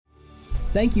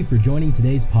Thank you for joining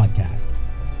today's podcast.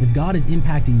 If God is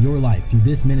impacting your life through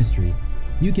this ministry,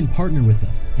 you can partner with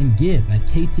us and give at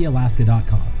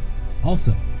kcalaska.com.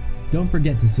 Also, don't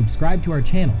forget to subscribe to our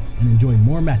channel and enjoy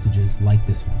more messages like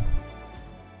this one.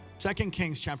 2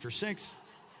 Kings chapter 6.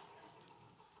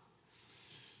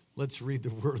 Let's read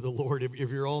the word of the Lord.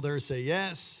 If you're all there, say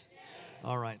yes.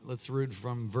 All right, let's read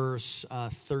from verse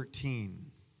 13.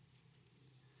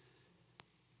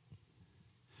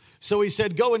 So he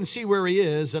said, "Go and see where he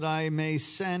is, that I may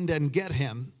send and get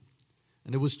him."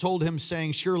 And it was told him,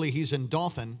 saying, "Surely he's in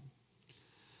Dothan."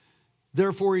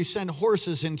 Therefore he sent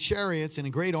horses and chariots and a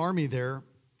great army there.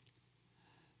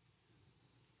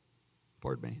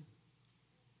 Pardon me.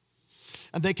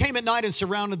 And they came at night and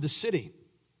surrounded the city.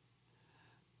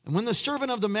 And when the servant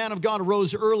of the man of God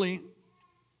arose early,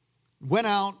 went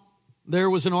out, there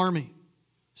was an army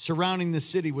surrounding the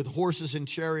city with horses and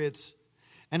chariots.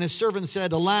 And his servant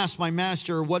said, "Alas, my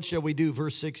master, what shall we do?"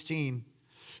 Verse 16.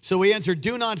 So he answered,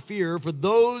 "Do not fear, for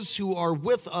those who are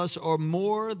with us are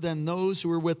more than those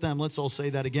who are with them." Let's all say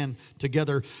that again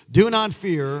together. Do not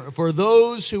fear, for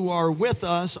those who are with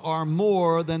us are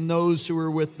more than those who are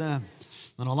with them.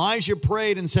 And Elijah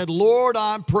prayed and said, "Lord,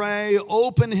 I pray,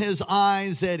 open his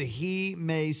eyes that he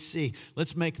may see."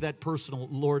 Let's make that personal.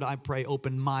 Lord, I pray,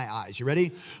 open my eyes. You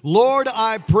ready? Lord,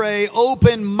 I pray,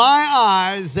 open my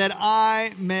eyes that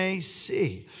I may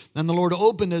see. Then the Lord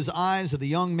opened his eyes of the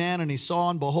young man, and he saw,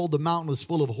 and behold, the mountain was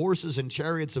full of horses and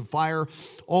chariots of fire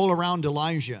all around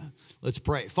Elijah. Let's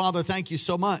pray. Father, thank you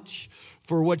so much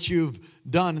for what you've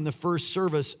done in the first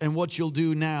service and what you'll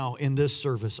do now in this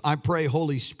service. I pray,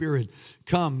 Holy Spirit,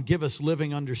 come, give us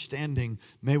living understanding.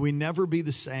 May we never be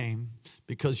the same,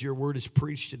 because your word is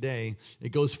preached today. It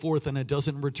goes forth and it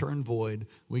doesn't return void.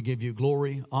 We give you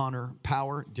glory, honor,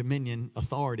 power, dominion,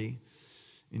 authority.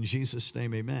 In Jesus'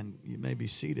 name, amen. You may be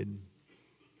seated.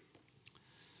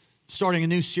 Starting a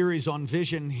new series on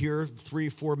vision here,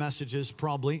 3-4 messages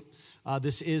probably.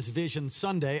 This is Vision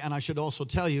Sunday, and I should also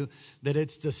tell you that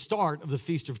it's the start of the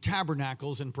Feast of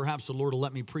Tabernacles, and perhaps the Lord will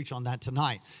let me preach on that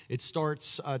tonight. It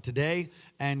starts today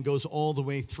and goes all the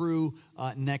way through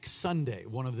next Sunday,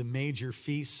 one of the major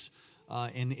feasts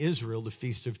in Israel, the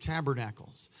Feast of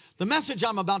Tabernacles. The message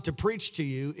I'm about to preach to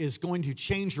you is going to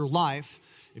change your life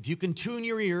if you can tune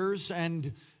your ears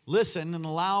and listen and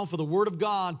allow for the Word of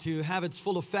God to have its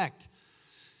full effect.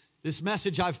 This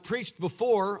message I've preached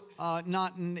before,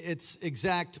 not in its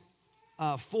exact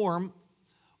form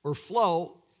or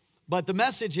flow, but the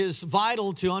message is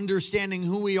vital to understanding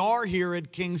who we are here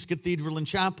at King's Cathedral and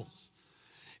Chapels.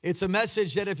 It's a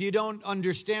message that if you don't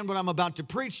understand what I'm about to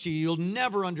preach to you, you'll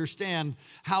never understand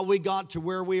how we got to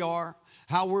where we are,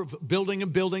 how we're building a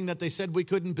building that they said we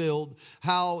couldn't build,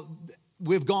 how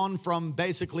we've gone from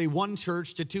basically one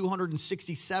church to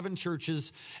 267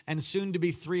 churches, and soon to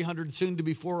be 300, soon to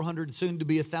be 400, soon to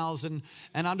be 1,000.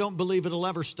 And I don't believe it'll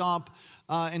ever stop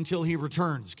until he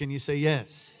returns. Can you say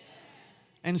yes?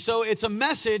 And so it's a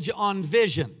message on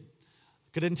vision.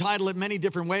 Could entitle it many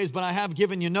different ways, but I have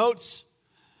given you notes.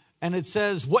 And it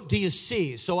says, "What do you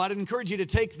see?" So I'd encourage you to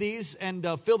take these and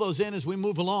fill those in as we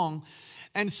move along.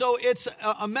 And so it's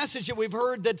a message that we've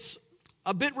heard that's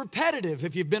a bit repetitive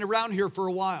if you've been around here for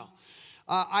a while.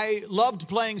 I loved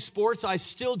playing sports. I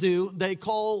still do. They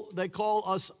call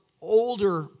us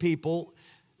older people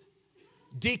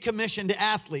decommissioned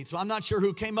athletes. I'm not sure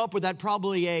who came up with that.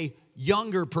 Probably a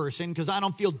younger person, because I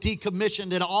don't feel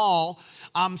decommissioned at all.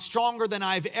 I'm stronger than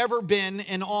I've ever been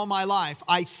in all my life.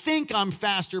 I think I'm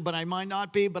faster, but I might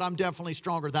not be, but I'm definitely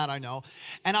stronger, that I know.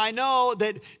 And I know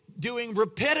that doing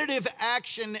repetitive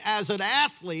action as an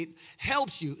athlete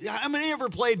helps you. How many ever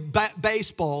played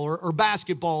baseball or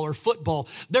basketball or football?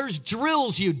 There's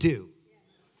drills you do.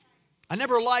 I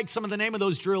never liked some of the name of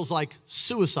those drills, like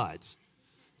suicides.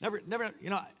 Never,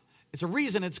 it's a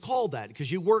reason it's called that, because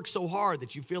you work so hard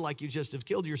that you feel like you just have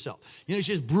killed yourself. It's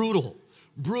just brutal.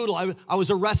 I was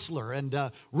a wrestler,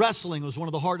 and wrestling was one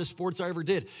of the hardest sports I ever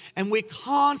did. And we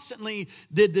constantly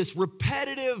did this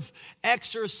repetitive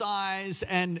exercise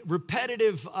and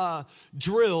repetitive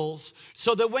drills,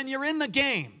 so that when you're in the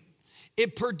game,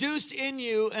 it produced in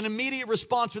you an immediate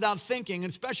response without thinking,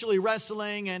 especially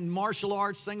wrestling and martial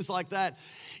arts, things like that.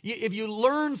 If you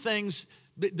learn things,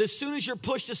 as soon as you're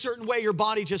pushed a certain way, your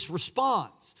body just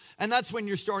responds. And that's when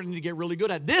you're starting to get really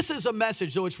good at it. This is a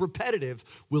message, though it's repetitive,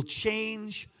 will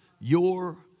change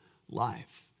your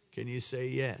life. Can you say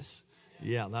yes?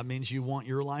 Yeah, that means you want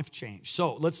your life changed.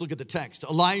 So let's look at the text.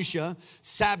 Elijah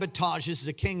sabotages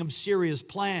the king of Syria's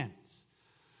plans.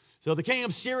 So the king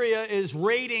of Syria is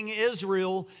raiding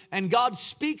Israel, and God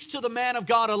speaks to the man of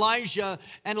God, Elijah,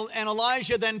 and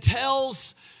Elijah then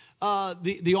tells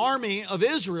the army of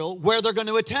Israel where they're going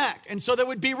to attack. And so they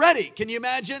would be ready. Can you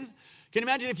imagine? Can you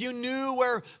imagine if you knew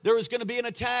where there was going to be an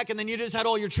attack and then you just had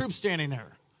all your troops standing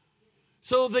there?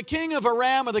 So the king of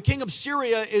Aram or the king of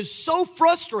Syria is so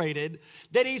frustrated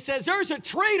that he says, there's a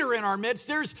traitor in our midst.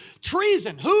 There's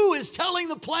treason. Who is telling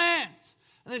the plans?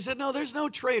 And they said, no, there's no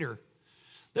traitor.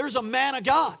 There's a man of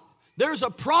God. There's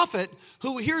a prophet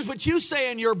who hears what you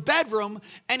say in your bedroom,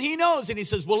 and he knows. And he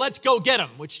says, well, let's go get him,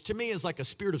 which to me is like a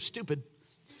spirit of stupid.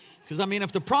 Because, I mean,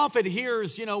 if the prophet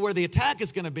hears, where the attack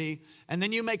is going to be, and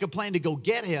then you make a plan to go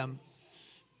get him,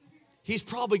 he's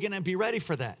probably going to be ready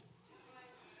for that.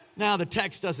 Now, the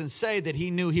text doesn't say that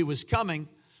he knew he was coming,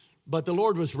 but the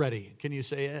Lord was ready. Can you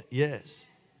say it? Yes.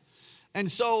 And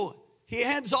so he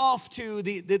heads off to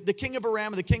the king of Aram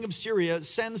and the king of Syria,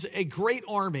 sends a great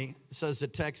army, says the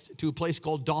text, to a place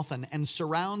called Dothan and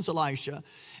surrounds Elisha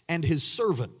and his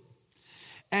servant.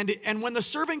 And when the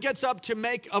servant gets up to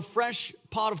make a fresh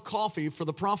pot of coffee for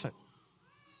the prophet,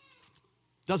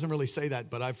 doesn't really say that,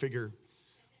 but I figure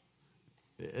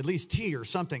at least tea or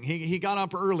something. He got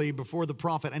up early before the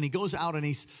prophet and he goes out and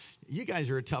you guys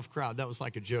are a tough crowd. That was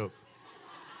like a joke.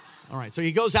 All right, so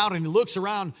he goes out and he looks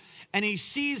around and he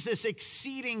sees this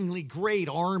exceedingly great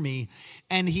army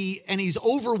and he's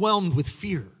overwhelmed with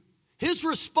fear. His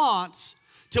response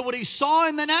to what he saw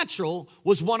in the natural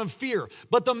was one of fear.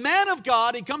 But the man of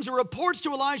God, he comes and reports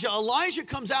to Elijah. Elijah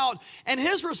comes out, and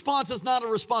his response is not a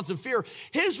response of fear.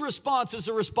 His response is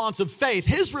a response of faith.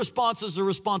 His response is a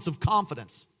response of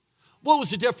confidence. What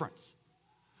was the difference?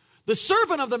 The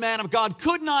servant of the man of God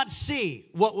could not see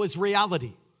what was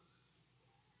reality.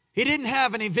 He didn't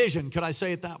have any vision, could I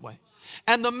say it that way?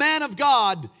 And the man of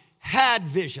God had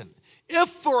vision. If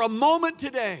for a moment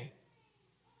today,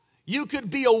 you could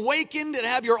be awakened and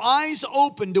have your eyes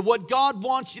open to what God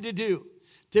wants you to do,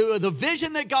 to the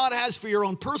vision that God has for your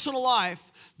own personal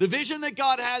life, the vision that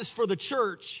God has for the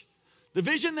church, the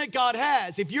vision that God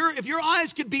has. If your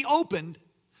eyes could be opened,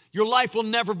 your life will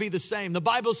never be the same. The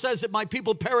Bible says that my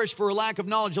people perish for a lack of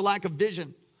knowledge, a lack of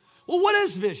vision. Well, what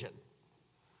is vision?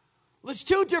 Well, there's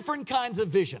two different kinds of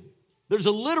vision. There's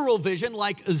a literal vision,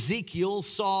 like Ezekiel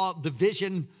saw the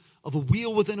vision of a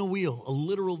wheel within a wheel, a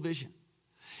literal vision.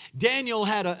 Daniel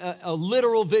had a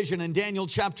literal vision in Daniel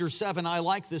chapter 7. I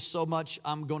like this so much,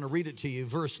 I'm going to read it to you.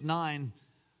 Verse 9.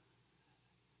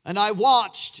 And I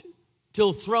watched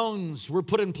till thrones were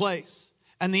put in place,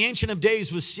 and the Ancient of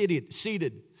Days was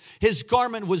seated. His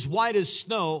garment was white as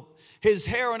snow. His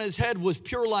hair on his head was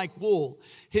pure like wool.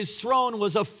 His throne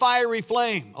was a fiery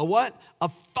flame. A what? A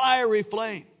fiery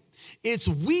flame. Its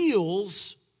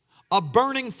wheels a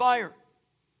burning fire.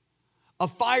 A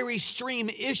fiery stream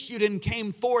issued and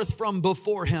came forth from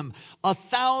before him.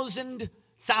 1,000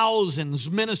 thousands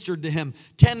ministered to him.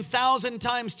 10,000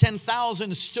 times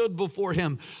 10,000 stood before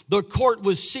him. The court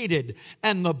was seated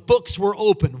and the books were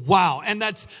opened. Wow. And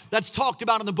that's talked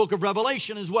about in the book of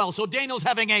Revelation as well. So Daniel's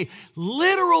having a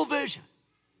literal vision.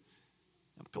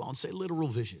 Come on, say literal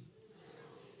vision.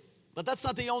 But that's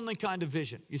not the only kind of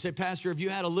vision. You say, Pastor, have you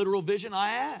had a literal vision? I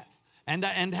have.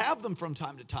 And have them from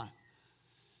time to time.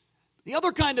 The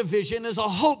other kind of vision is a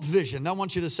hope vision. I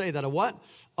want you to say that. A what?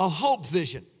 A hope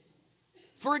vision.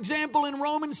 For example, in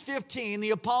Romans 15,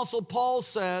 the Apostle Paul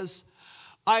says,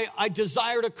 I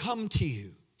desire to come to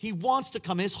you. He wants to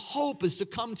come. His hope is to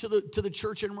come to the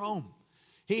church in Rome.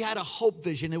 He had a hope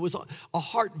vision. It was a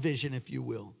heart vision, if you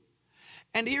will.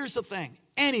 And here's the thing.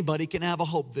 Anybody can have a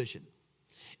hope vision.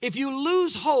 If you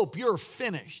lose hope, you're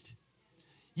finished.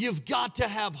 You've got to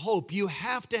have hope. You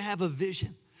have to have a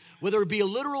vision. Whether it be a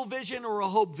literal vision or a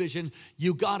hope vision,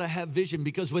 you got to have vision,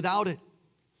 because without it,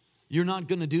 you're not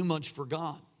going to do much for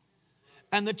God.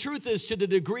 And the truth is, to the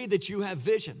degree that you have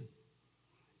vision,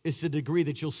 is the degree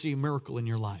that you'll see a miracle in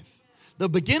your life. The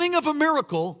beginning of a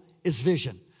miracle is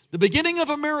vision. The beginning of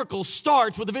a miracle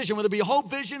starts with a vision, whether it be a hope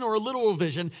vision or a literal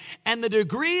vision. And the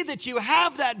degree that you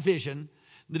have that vision,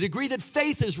 the degree that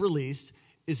faith is released,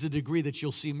 is the degree that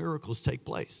you'll see miracles take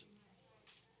place.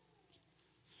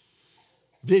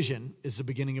 Vision is the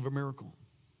beginning of a miracle.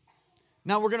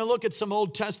 Now we're going to look at some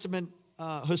Old Testament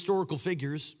historical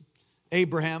figures.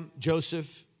 Abraham,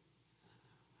 Joseph.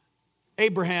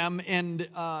 Abraham in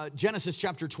Genesis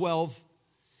chapter 12.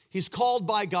 He's called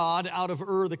by God out of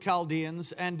Ur, the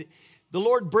Chaldeans, and the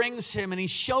Lord brings him and he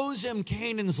shows him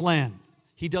Canaan's land.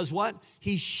 He does what?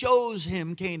 He shows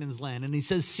him Canaan's land. And he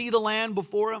says, see the land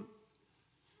before him?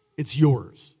 It's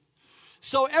yours.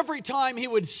 So every time he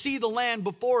would see the land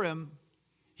before him,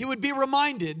 he would be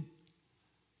reminded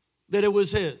that it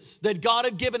was his, that God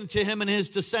had given it to him and his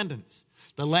descendants.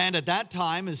 The land at that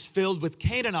time is filled with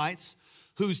Canaanites,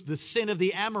 who's the sin of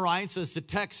the Amorites, as the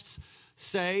text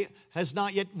say, has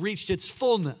not yet reached its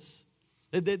fullness.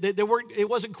 It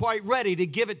wasn't quite ready to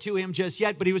give it to him just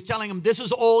yet, but he was telling him, this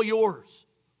is all yours.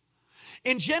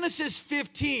 In Genesis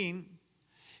 15,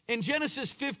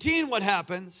 what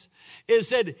happens is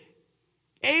that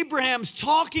Abraham's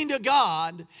talking to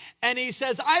God, and he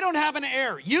says, I don't have an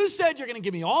heir. You said you're going to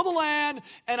give me all the land,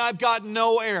 and I've got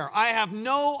no heir. I have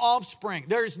no offspring.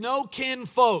 There's no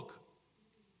kinfolk.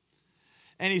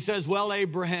 And he says, well,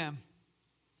 Abraham,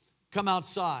 come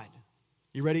outside.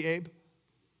 You ready, Abe?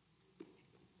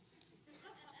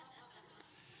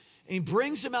 And he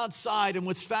brings him outside, and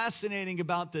what's fascinating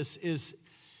about this is,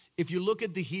 if you look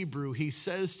at the Hebrew, he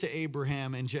says to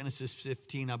Abraham in Genesis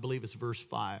 15, I believe it's verse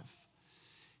 5,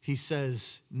 he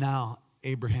says, now,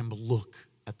 Abraham, look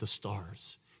at the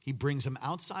stars. He brings him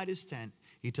outside his tent.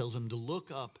 He tells him to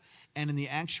look up, and in the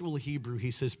actual Hebrew,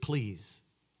 he says, please.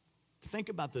 Think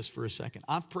about this for a second.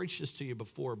 I've preached this to you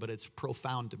before, but it's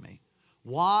profound to me.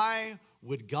 Why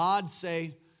would God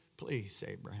say, please,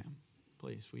 Abraham,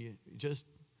 please, will you just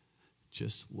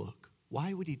look?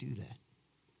 Why would he do that?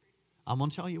 I'm going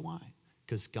to tell you why.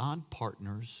 Because God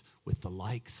partners with the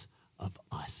likes of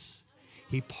us.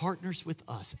 He partners with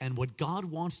us. And what God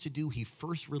wants to do, he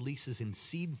first releases in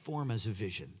seed form as a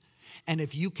vision. And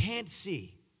if you can't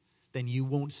see, then you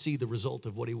won't see the result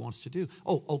of what he wants to do.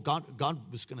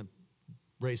 God was going to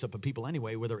raise up a people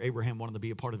anyway, whether Abraham wanted to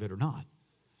be a part of it or not.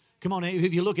 Come on,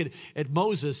 if you look at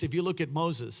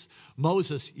Moses,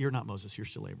 Moses, you're not Moses, you're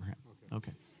still Abraham.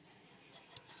 Okay.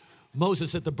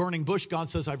 Moses at the burning bush, God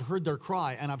says, I've heard their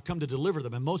cry and I've come to deliver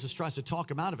them. And Moses tries to talk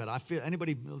him out of it. I feel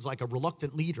anybody is like a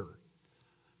reluctant leader.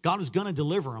 God was going to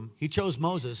deliver him. He chose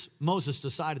Moses. Moses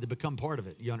decided to become part of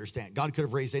it. You understand? God could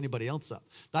have raised anybody else up.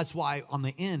 That's why on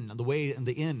the way in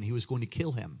the end, he was going to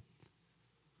kill him.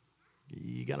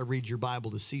 You got to read your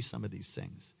Bible to see some of these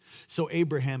things. So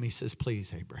Abraham, he says,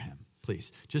 please, Abraham,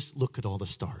 please, just look at all the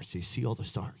stars. Do you see all the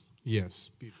stars? Yes.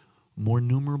 Beautiful. More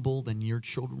numerable than your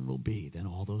children will be than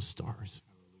all those stars.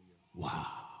 Wow.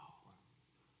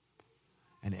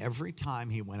 And every time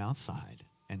he went outside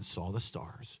and saw the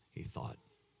stars, he thought,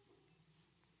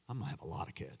 I'm going to have a lot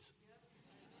of kids.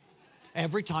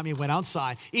 Every time he went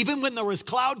outside, even when there was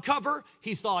cloud cover,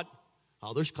 he thought,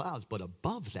 oh, there's clouds, but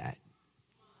above that,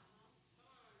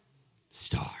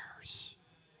 stars.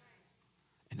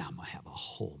 And I'm going to have a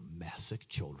whole mess of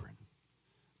children.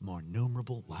 More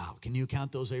numerable. Wow. Can you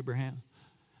count those, Abraham?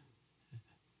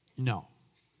 No.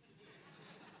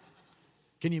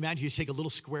 Can you imagine you take a little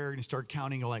square and you start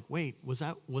counting, you're like, wait, was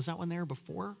that one there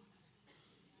before?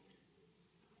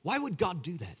 Why would God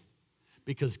do that?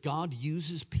 Because God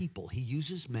uses people. He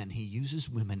uses men. He uses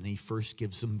women. And he first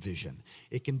gives them vision.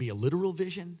 It can be a literal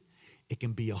vision. It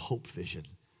can be a hope vision.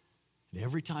 And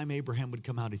every time Abraham would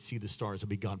come out, he'd see the stars. It'd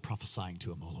be God prophesying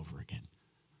to him all over again.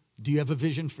 Do you have a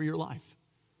vision for your life?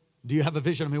 Do you have a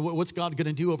vision? I mean, what's God going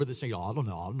to do over this thing? Oh, I don't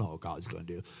know what God's going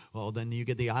to do. Well, then you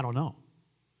get the I don't know.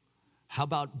 How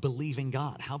about believing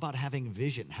God? How about having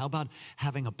vision? How about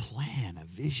having a plan, a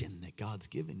vision that God's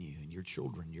given you and your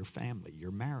children, your family,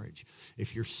 your marriage?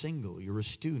 If you're single, you're a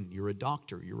student, you're a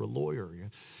doctor, you're a lawyer,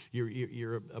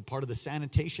 you're a part of the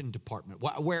sanitation department,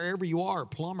 wherever you are,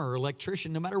 plumber or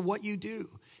electrician, no matter what you do,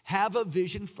 have a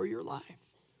vision for your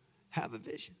life. Have a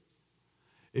vision.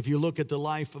 If you look at the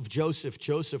life of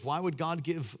Joseph, why would God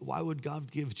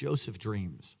give Joseph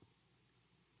dreams?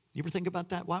 You ever think about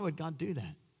that? Why would God do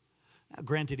that? Now,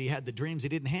 granted, he had the dreams. He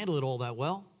didn't handle it all that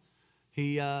well.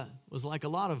 He was like a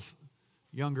lot of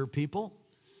younger people,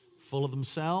 full of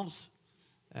themselves,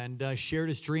 and shared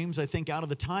his dreams, I think, out of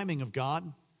the timing of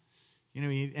God. You know,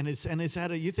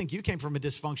 you think you came from a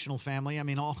dysfunctional family. I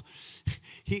mean,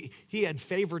 he had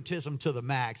favoritism to the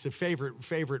max, a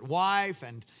favorite wife,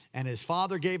 and his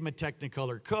father gave him a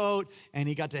Technicolor coat, and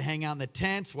he got to hang out in the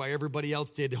tents while everybody else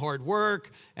did hard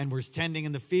work and was tending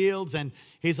in the fields. And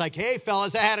he's like, hey,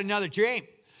 fellas, I had another dream.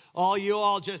 You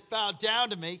all just bowed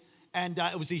down to me. And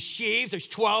it was these sheaves. There's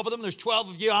 12 of them. There's 12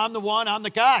 of you. I'm the one. I'm the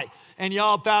guy. And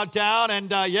y'all bowed down. And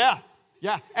yeah.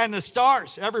 And the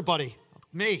stars, everybody,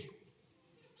 me.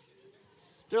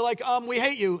 They're like, we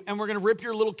hate you, and we're going to rip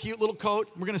your cute little coat.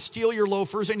 We're going to steal your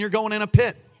loafers, and you're going in a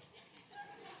pit.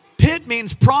 Pit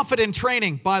means prophet in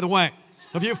training, by the way.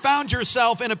 If you found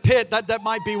yourself in a pit, that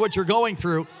might be what you're going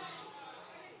through.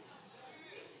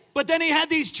 But then he had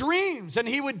these dreams, and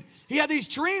he had these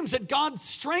dreams that God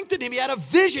strengthened him. He had a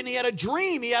vision. He had a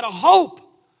dream. He had a hope.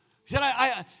 He said,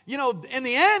 in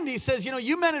the end, he says,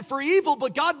 you meant it for evil,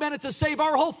 but God meant it to save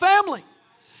our whole family.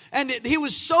 And he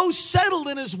was so settled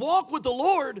in his walk with the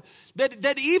Lord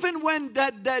that even when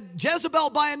that Jezebel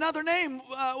by another name,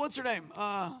 what's her name?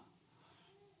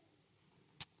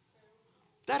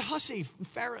 That hussy,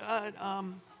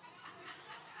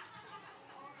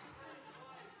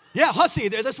 yeah, hussy,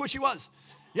 that's what she was.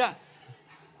 Yeah.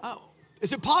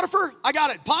 Is it Potiphar? I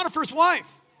got it. Potiphar's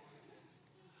wife.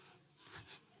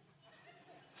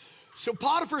 So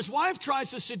Potiphar's wife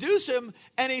tries to seduce him,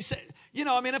 and he said,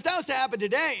 if that was to happen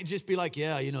today, it'd just be like,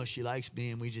 yeah, she likes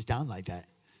me, and we just down like that.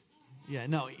 Yeah,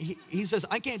 no, he says,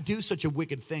 I can't do such a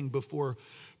wicked thing before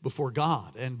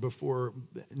God, and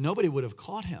nobody would have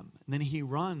caught him. And then he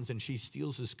runs, and she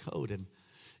steals his coat, and,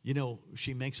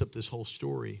 she makes up this whole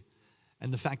story.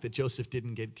 And the fact that Joseph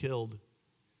didn't get killed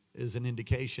is an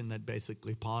indication that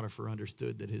basically Potiphar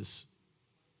understood that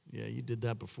you did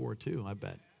that before too, I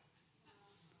bet.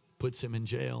 Puts him in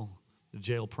jail. The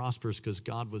jail prospers because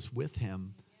God was with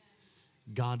him.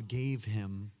 God gave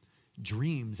him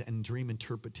dreams and dream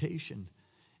interpretation.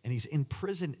 And he's in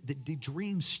prison. The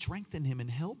dreams strengthened him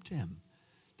and helped him.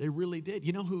 They really did.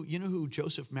 You know who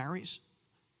Joseph marries?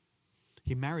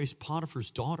 He marries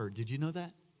Potiphar's daughter. Did you know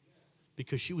that?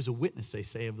 Because she was a witness, they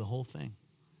say, of the whole thing.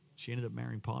 She ended up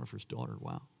marrying Potiphar's daughter.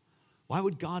 Wow. Why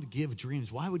would God give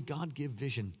dreams? Why would God give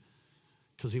vision?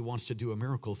 Because he wants to do a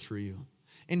miracle through you.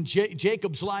 In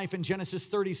Jacob's life in Genesis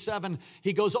 37,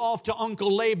 he goes off to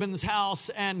Uncle Laban's house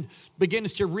and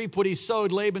begins to reap what he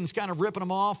sowed. Laban's kind of ripping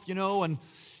him off, and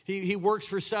he works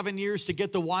for 7 years to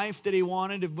get the wife that he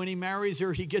wanted. And when he marries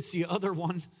her, he gets the other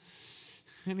one.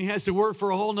 And he has to work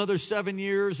for a whole nother 7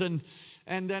 years. And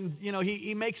then,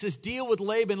 he makes this deal with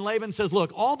Laban. Laban says,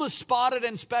 look, all the spotted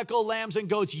and speckled lambs and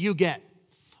goats you get.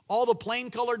 All the plain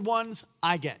colored ones,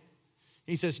 I get.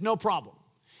 He says, no problem.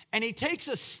 And he takes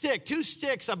a stick, 2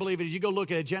 sticks, I believe it is. You go look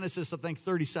at it, Genesis, I think,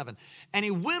 37. And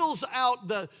he whittles out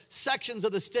the sections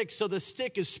of the stick so the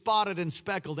stick is spotted and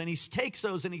speckled. And he takes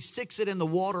those and he sticks it in the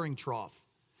watering trough.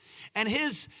 And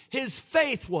his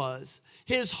faith was,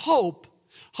 his hope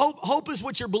is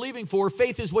what you're believing for.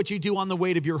 Faith is what you do on the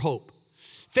way to your hope.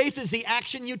 Faith is the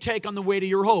action you take on the way to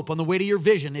your hope, on the way to your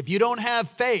vision. If you don't have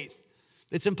faith,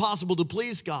 it's impossible to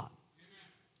please God.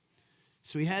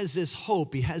 So he has this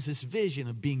hope, he has this vision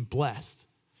of being blessed.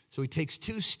 So he takes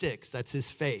 2 sticks, that's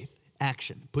his faith,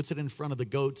 action, puts it in front of the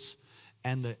goats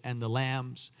and the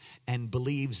lambs, and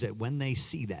believes that when they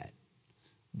see that,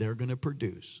 they're going to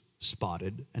produce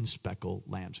spotted and speckled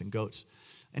lambs and goats.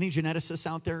 Any geneticists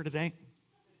out there today?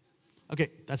 Okay,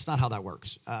 that's not how that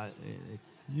works.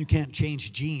 You can't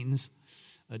change genes,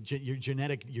 your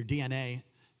DNA,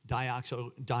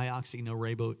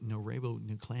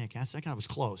 deoxyribonucleic acid. That was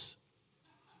close.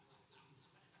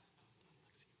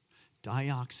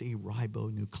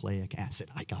 Deoxyribonucleic acid.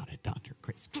 I got it, Dr.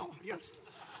 Chris. Oh, yes.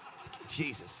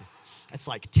 Jesus. That's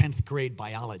like 10th grade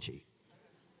biology.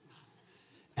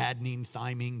 Adenine,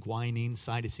 thymine, guanine,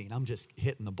 cytosine. I'm just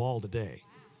hitting the ball today.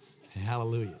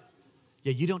 Hallelujah.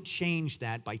 Yeah, you don't change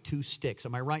that by 2 sticks.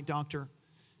 Am I right, doctor?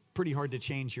 Pretty hard to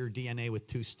change your DNA with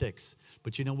 2 sticks.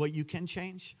 But you know what you can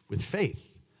change? With faith.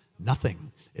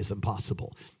 Nothing is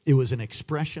impossible. It was an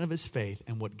expression of his faith,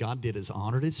 and what God did is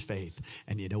honored his faith.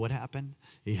 And you know what happened?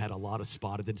 He had a lot of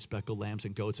spotted and speckled lambs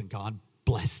and goats, and God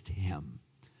blessed him.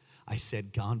 I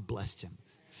said, God blessed him.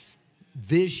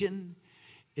 Vision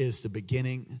is the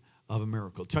beginning of a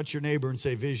miracle. Touch your neighbor and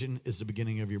say, vision is the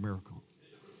beginning of your miracle.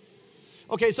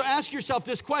 Okay, so ask yourself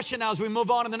this question now as we move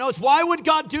on in the notes. Why would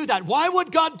God do that? Why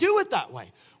would God do it that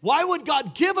way? Why would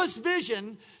God give us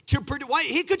vision to produce? Why?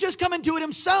 He could just come and do it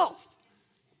himself.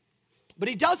 But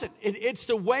he doesn't. It's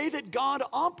the way that God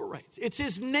operates. It's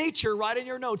his nature, right in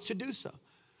your notes, to do so.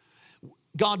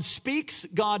 God speaks,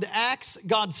 God acts,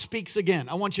 God speaks again.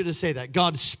 I want you to say that.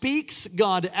 God speaks,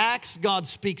 God acts, God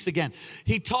speaks again.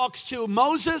 He talks to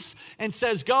Moses and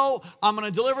says, go, I'm going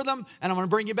to deliver them, and I'm going to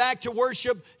bring you back to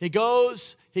worship. He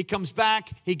goes, he comes back,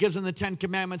 he gives them the 10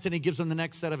 commandments, and he gives them the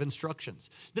next set of instructions.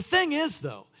 The thing is,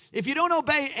 though, if you don't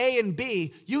obey A and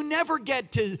B, you never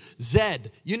get to Z.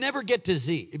 You never get to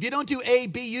Z. If you don't do A,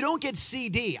 B, you don't get C,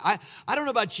 D. I don't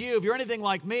know about you. If you're anything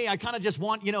like me, I kind of just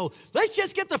want, let's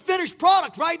just get the finished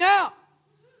product right now.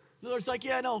 The Lord's like,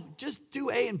 yeah, no, just do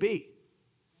A and B.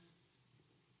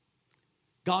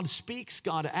 God speaks,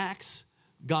 God acts,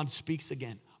 God speaks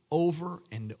again. Over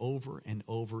and over and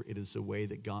over, it is the way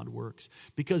that God works.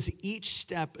 Because each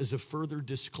step is a further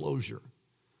disclosure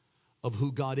of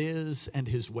who God is and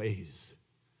his ways.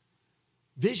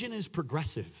 Vision is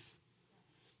progressive.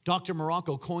 Dr.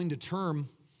 Morocco coined a term,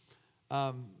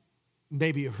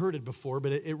 maybe you heard it before,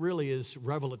 but it really is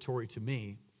revelatory to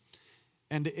me.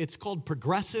 And it's called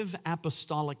progressive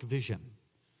apostolic vision.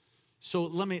 So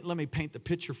let me paint the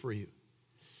picture for you.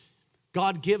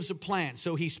 God gives a plan.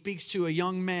 So he speaks to a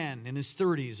young man in his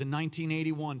 30s in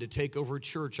 1981 to take over a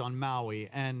church on Maui.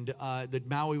 And that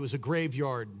Maui was a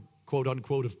graveyard, quote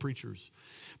unquote, of preachers.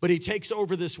 But he takes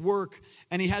over this work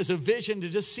and he has a vision to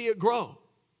just see it grow.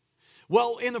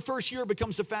 Well, in the first year, it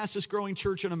becomes the fastest growing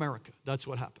church in America. That's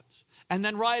what happens. And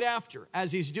then right after,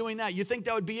 as he's doing that, you think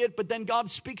that would be it, but then God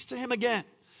speaks to him again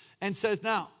and says,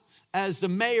 now, as the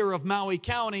mayor of Maui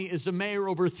County is the mayor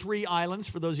over 3 islands.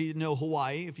 For those of you who know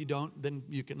Hawaii, if you don't, then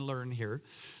you can learn here.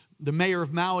 The mayor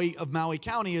of Maui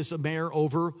County is a mayor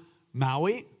over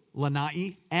Maui,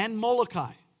 Lanai, and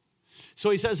Molokai. So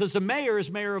he says, as the mayor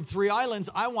is mayor of 3 islands,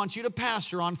 I want you to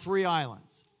pastor on 3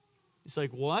 islands. He's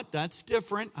like, what? That's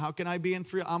different. How can I be in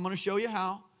 3? I'm going to show you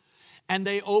how. And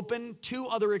they open 2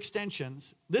 other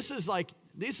extensions. This is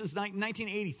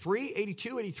 1983,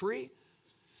 82, 83.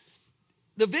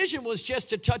 The vision was just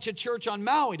to touch a church on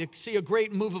Maui, to see a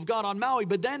great move of God on Maui.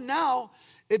 But then now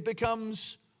it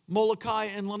becomes Molokai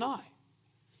and Lanai.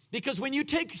 Because when you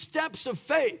take steps of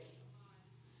faith,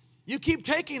 you keep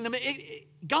taking them,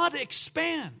 God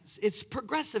expands. It's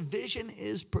progressive. Vision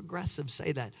is progressive.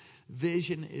 Say that.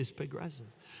 Vision is progressive.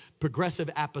 Progressive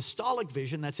apostolic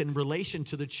vision that's in relation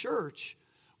to the church.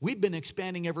 We've been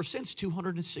expanding ever since,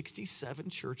 267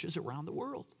 churches around the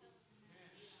world.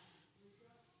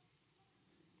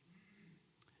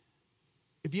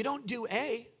 If you don't do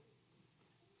A,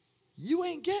 you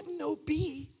ain't getting no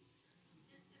B.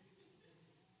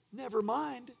 Never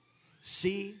mind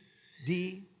C,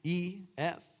 D, E,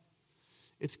 F.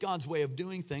 It's God's way of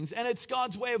doing things, and it's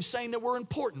God's way of saying that we're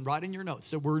important. Write in your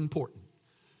notes that we're important.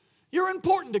 You're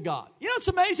important to God. You know, it's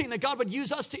amazing that God would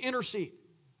use us to intercede.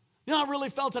 You know, I really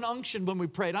felt an unction when we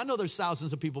prayed. I know there's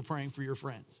thousands of people praying for your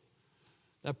friends.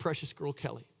 That precious girl,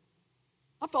 Kelly.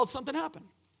 I felt something happen.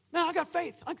 Now, I got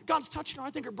faith. God's touching her. I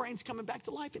think her brain's coming back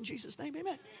to life in Jesus' name.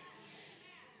 Amen.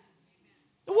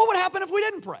 What would happen if we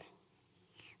didn't pray?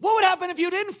 What would happen if you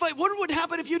didn't fight? What would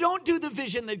happen if you don't do the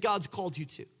vision that God's called you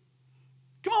to?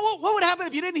 Come on, what would happen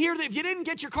if you didn't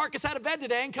get your carcass out of bed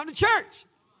today and come to church?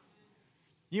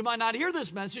 You might not hear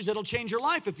this message. It'll change your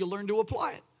life if you learn to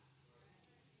apply it.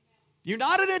 You're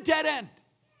not at a dead end.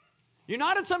 You're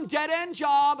not at some dead-end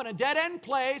job and a dead-end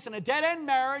place and a dead-end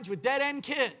marriage with dead-end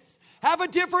kids. Have a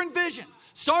different vision.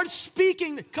 Start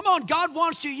speaking. Come on, God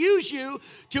wants to use you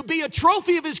to be a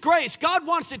trophy of His grace. God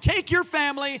wants to take your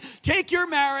family, take your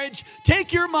marriage,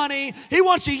 take your money. He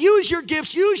wants to use your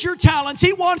gifts, use your talents.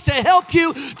 He wants to help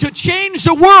you to change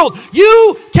the world.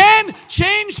 You can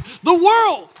change the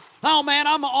world. Oh, man,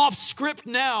 I'm off script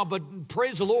now, but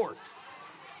praise the Lord.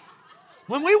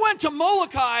 When we went to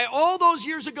Molokai all those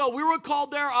years ago, we were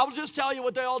called there. I'll just tell you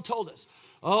what they all told us.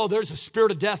 Oh, there's a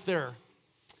spirit of death there.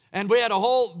 And we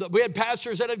had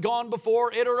pastors that had gone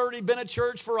before. It had already been a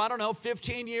church for,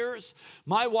 15 years.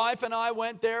 My wife and I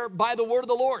went there by the word of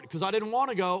the Lord because I didn't want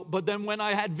to go. But then when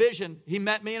I had vision, He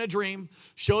met me in a dream,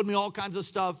 showed me all kinds of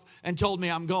stuff, and told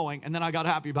me I'm going. And then I got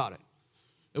happy about it.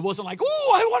 It wasn't like,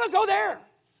 oh, I want to go there.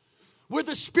 Where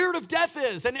the spirit of death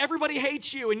is, and everybody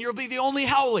hates you, and you'll be the only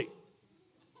haole,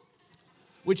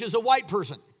 which is a white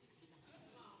person.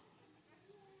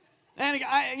 And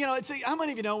how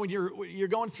many of you know when you're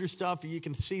going through stuff, you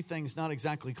can see things not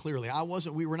exactly clearly?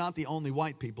 We were not the only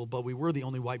white people, but we were the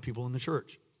only white people in the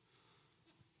church.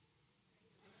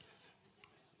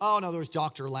 Oh, no, there was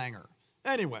Dr. Langer.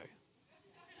 Anyway,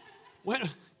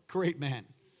 great man.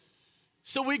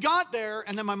 So we got there,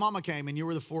 and then my mama came, and you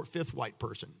were the 5th white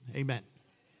person. Amen.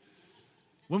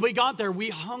 When we got there, we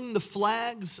hung the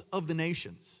flags of the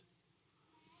nations.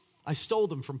 I stole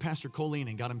them from Pastor Colleen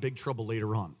and got in big trouble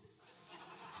later on.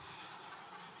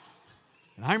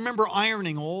 And I remember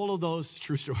ironing all of those,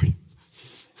 true story.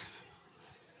 It's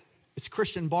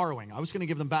Christian borrowing. I was going to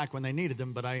give them back when they needed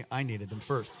them, but I needed them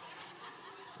first.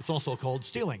 It's also called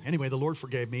stealing. Anyway, the Lord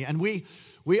forgave me. And we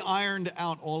ironed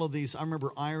out all of these. I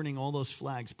remember ironing all those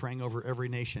flags, praying over every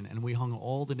nation. And we hung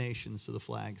all the nations to the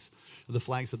flags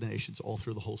of the nations all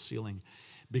through the whole ceiling.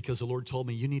 Because the Lord told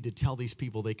me, you need to tell these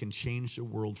people they can change the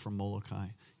world from Molokai.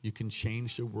 You can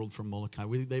change the world from Molokai.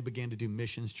 They began to do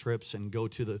missions trips and go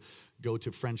to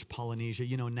French Polynesia.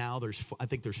 You know, now I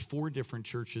think there's 4 different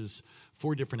churches,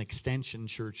 4 different extension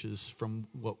churches from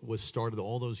what was started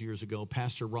all those years ago.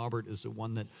 Pastor Robert is the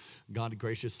one that God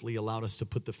graciously allowed us to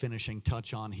put the finishing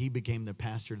touch on. He became the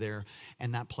pastor there,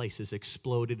 and that place has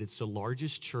exploded. It's the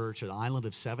largest church, an island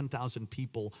of 7,000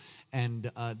 people, and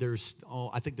I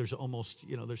think there's almost,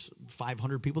 there's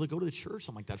 500 people that go to the church,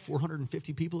 something like that,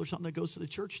 450 people or something that goes to the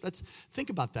church. Think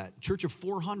about that. Church of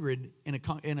 400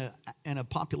 in a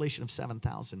population of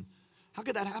 7,000. How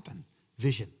could that happen?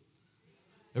 Vision.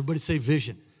 Everybody say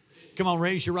vision. Come on,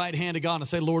 raise your right hand to God and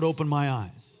say, Lord, open my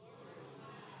eyes.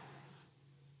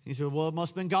 He said, well, it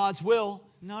must have been God's will.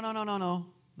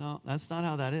 No, that's not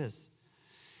how that is.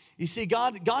 You see,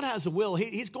 God has a will.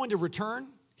 He's going to return.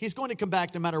 He's going to come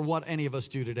back no matter what any of us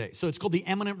do today. So it's called the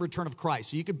imminent return of Christ.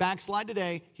 So you could backslide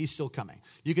today, he's still coming.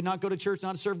 You could not go to church,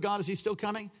 not serve God. Is he still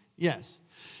coming? Yes.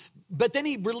 But then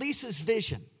he releases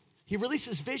vision. He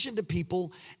releases vision to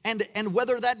people, and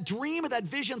whether that dream or that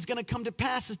vision is going to come to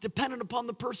pass is dependent upon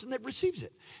the person that receives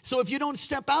it. So if you don't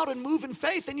step out and move in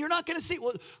faith, then you're not going to see,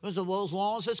 well, as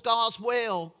long as it's God's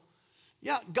will.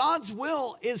 Yeah, God's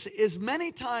will is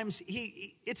many times,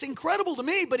 it's incredible to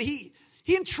me, but he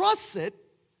entrusts it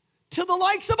to the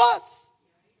likes of us.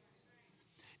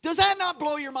 Does that not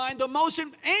blow your mind? The most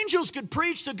angels could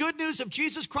preach the good news of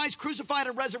Jesus Christ crucified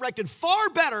and resurrected far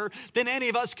better than any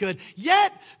of us could.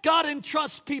 Yet God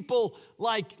entrusts people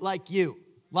like you,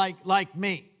 like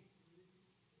me.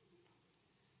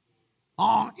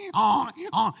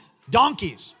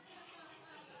 Donkeys.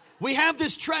 We have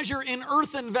this treasure in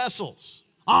earthen vessels.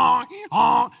 I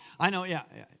know, yeah.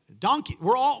 Donkey.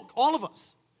 We're all of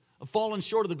us have fallen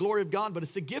short of the glory of God, but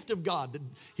it's the gift of God that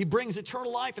he brings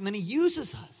eternal life, and then he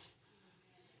uses us.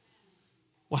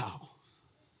 Wow.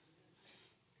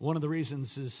 One of the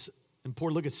reasons is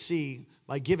important. Look at C.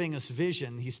 By giving us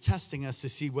vision, he's testing us to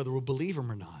see whether we'll believe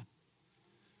him or not.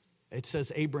 It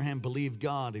says Abraham believed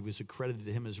God. He was accredited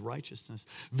to him as righteousness.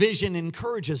 Vision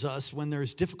encourages us when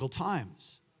there's difficult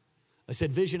times. I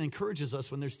said vision encourages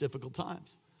us when there's difficult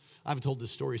times. I've told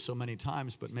this story so many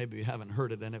times, but maybe you haven't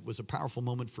heard it, and it was a powerful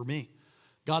moment for me.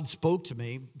 God spoke to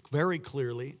me very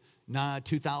clearly in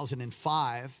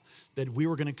 2005 that we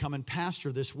were going to come and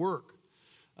pastor this work.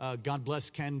 God bless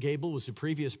Ken Gable, was the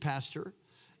previous pastor,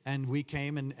 and we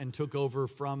came and took over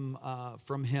from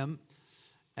him.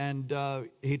 And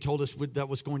he told us that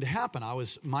was going to happen. I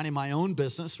was minding my own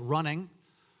business, running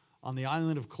on the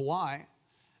island of Kauai.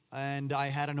 And I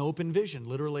had an open vision.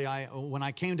 Literally, when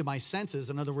I came to my senses,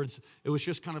 in other words, it was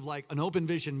just kind of like an open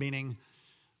vision, meaning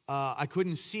I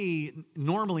couldn't see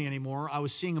normally anymore. I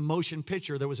was seeing a motion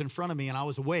picture that was in front of me, and I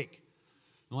was awake.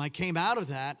 When I came out of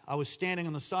that, I was standing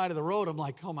on the side of the road. I'm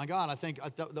like, oh my God,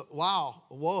 wow,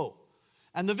 whoa.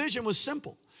 And the vision was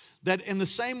simple. That in the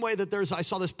same way that I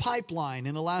saw this pipeline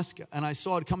in Alaska, and I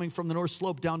saw it coming from the North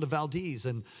Slope down to Valdez,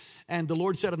 and the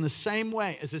Lord said, in the same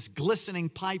way as this glistening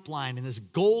pipeline and this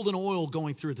golden oil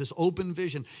going through it, this open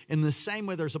vision, in the same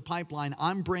way there's a pipeline,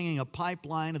 I'm bringing a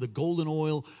pipeline of the golden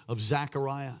oil of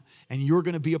Zechariah, and you're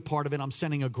going to be a part of it. I'm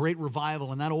sending a great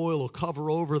revival, and that oil will cover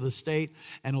over the state,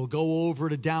 and it'll go over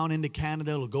to down into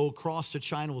Canada. It'll go across to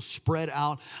China. It'll spread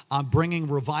out. I'm bringing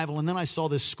revival. And then I saw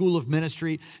this school of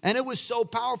ministry, and it was so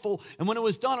powerful. And when it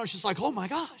was done, I was just like, oh my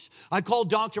gosh. I called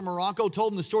Dr. Morocco,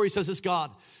 told him the story. He says, it's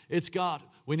God. It's God.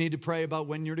 We need to pray about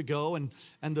when you're to go. And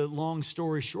the long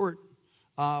story short,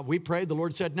 we prayed. The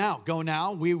Lord said, now, go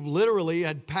now. We literally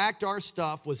had packed our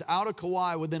stuff, was out of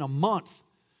Kauai within a month.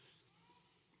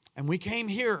 And we came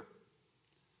here.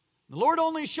 The Lord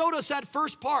only showed us that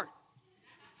first part.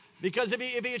 Because if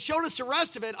he had showed us the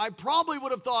rest of it, I probably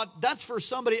would have thought that's for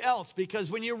somebody else. Because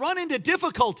when you run into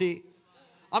difficulty,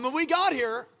 we got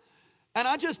here, and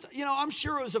I'm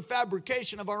sure it was a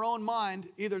fabrication of our own mind,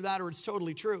 either that or it's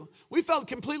totally true. We felt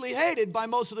completely hated by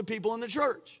most of the people in the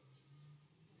church.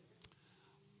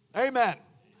 Amen.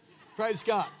 Praise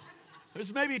God.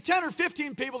 There's maybe 10 or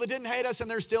 15 people that didn't hate us, and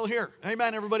they're still here.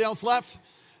 Amen. Everybody else left,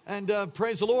 and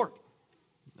praise the Lord.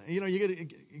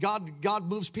 God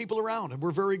moves people around, and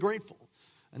we're very grateful.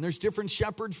 And there's different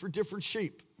shepherds for different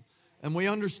sheep. And we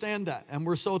understand that, and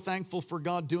we're so thankful for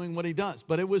God doing what he does.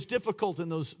 But it was difficult in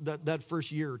that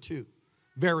first year or two.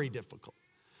 Very difficult.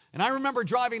 And I remember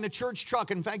driving the church truck.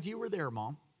 In fact, you were there,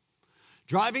 Mom.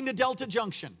 Driving to Delta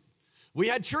Junction. We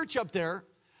had church up there,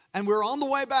 and we were on the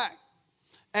way back.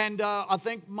 And I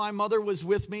think my mother was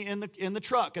with me in the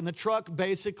truck, and the truck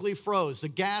basically froze. The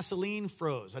gasoline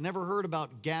froze. I never heard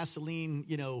about gasoline,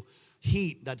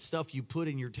 heat, that stuff you put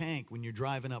in your tank when you're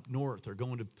driving up north or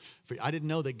going to. I didn't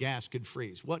know that gas could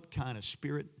freeze. What kind of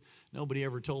spirit? Nobody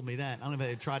ever told me that. I don't know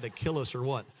if they tried to kill us or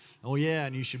what. Oh, yeah,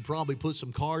 and you should probably put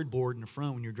some cardboard in the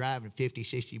front when you're driving 50,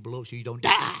 60 below so you don't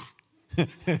die. Yeah,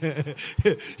 we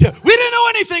didn't know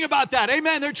anything about that.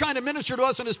 Amen. They're trying to minister to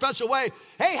us in a special way.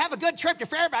 Hey, have a good trip to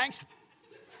Fairbanks.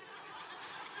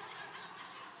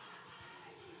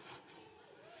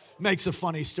 Makes a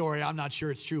funny story. I'm not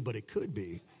sure it's true, but it could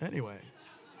be. Anyway.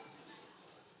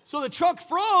 So the truck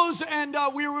froze, and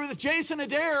we were with Jason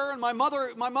Adair, and my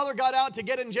mother got out to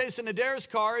get in Jason Adair's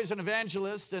car. He's an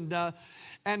evangelist, and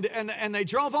And they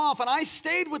drove off, and I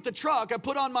stayed with the truck. I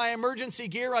put on my emergency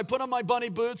gear. I put on my bunny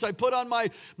boots. I put on my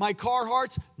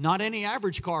Carhartts. Not any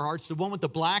average Carhartts, the one with the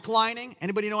black lining.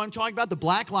 Anybody know what I'm talking about? The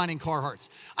black lining Carhartts.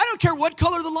 I don't care what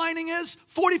color the lining is.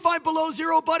 45 below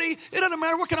zero, buddy. It doesn't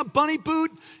matter what kind of bunny boot.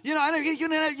 You know,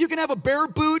 you can have a bear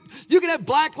boot. You can have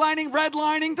black lining, red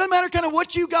lining. Doesn't matter kind of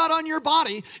what you got on your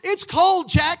body. It's cold,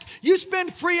 Jack. You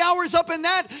spend 3 hours up in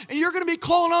that, and you're going to be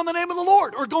calling on the name of the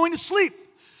Lord or going to sleep.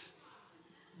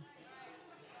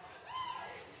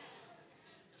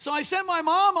 So I sent my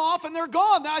mom off, and they're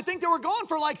gone. I think they were gone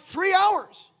for like 3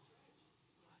 hours.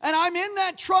 And I'm in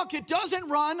that truck. It doesn't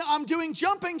run. I'm doing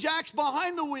jumping jacks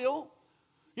behind the wheel.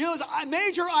 You know, there's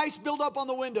major ice buildup on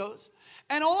the windows.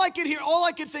 And all I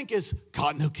could think is,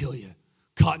 cotton will kill you.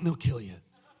 Cotton will kill you.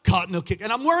 Cotton will kill you.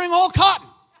 And I'm wearing all cotton.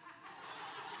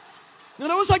 Now,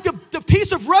 that was like the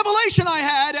piece of revelation I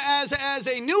had as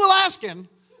a new Alaskan.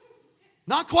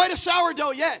 Not quite a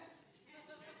sourdough yet.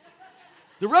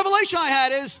 The revelation I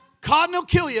had is cotton will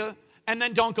kill you, and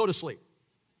then don't go to sleep.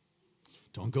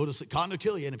 Don't go to sleep. Cotton will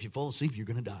kill you, and if you fall asleep, you're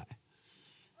going to die.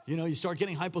 You know, you start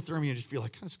getting hypothermia, you just feel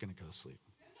like, I'm just going to go to sleep.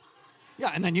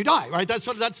 Yeah, and then you die, right? That's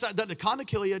the cotton will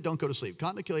kill you, don't go to sleep.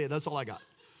 Cotton will kill you, that's all I got.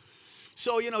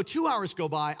 So, 2 hours go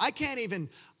by.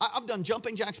 I've done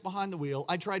jumping jacks behind the wheel.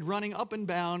 I tried running up and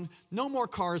down. No more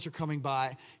cars are coming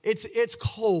by. It's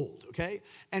cold, okay?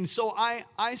 And so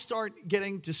I start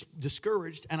getting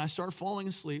discouraged, and I start falling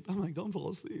asleep. I'm like, don't fall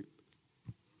asleep.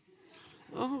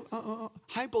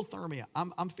 Hypothermia.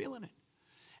 I'm feeling it.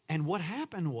 And what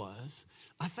happened was,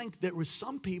 I think there was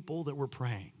some people that were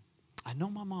praying. I know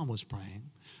my mom was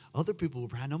praying. Other people were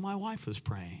praying. I know my wife was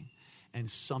praying. And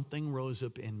something rose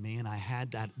up in me, and I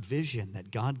had that vision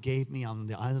that God gave me on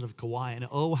the island of Kauai. And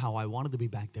oh, how I wanted to be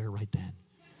back there right then.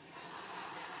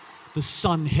 The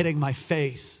sun hitting my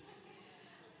face.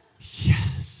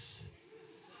 Yes.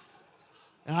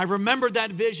 And I remembered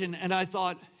that vision, and I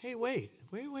thought, hey, wait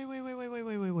a minute.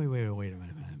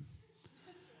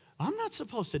 I'm not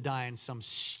supposed to die in some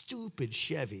stupid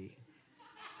Chevy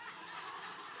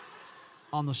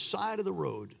on the side of the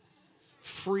road,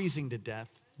 freezing to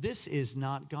death. This is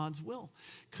not God's will,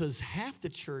 because half the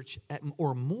church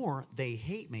or more, they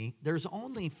hate me. There's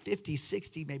only 50,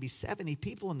 60, maybe 70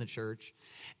 people in the church,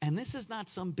 and this is not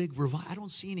some big revival. I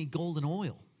don't see any golden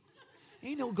oil.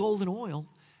 Ain't no golden oil,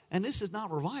 and this is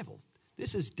not revival.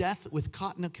 This is death with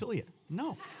cotton will kill you.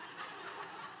 No.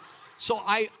 So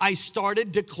I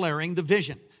started declaring the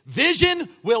vision. Vision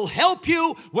will help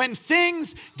you when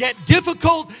things get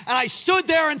difficult. And I stood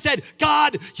there and said,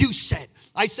 God, you said.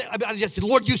 I just said,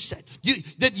 Lord, you said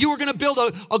that you were going to build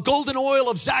a golden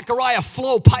oil of Zechariah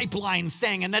flow pipeline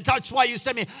thing. And that's why you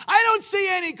sent me. I don't see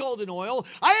any golden oil.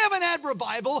 I haven't had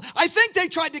revival. I think they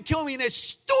tried to kill me in this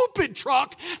stupid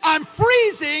truck. I'm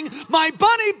freezing. My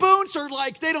bunny boots are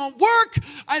like, they don't work.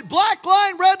 And black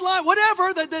line, red line,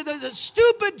 whatever. The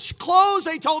stupid clothes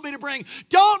they told me to bring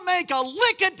don't make a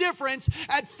lick of difference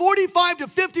at 45 to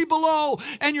 50 below.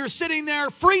 And you're sitting there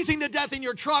freezing to death in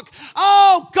your truck.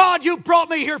 Oh, God, you brought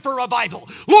me here for revival.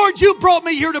 Lord, you brought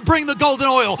me here to bring the golden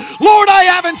oil. Lord, I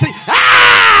haven't seen.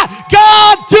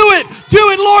 God, do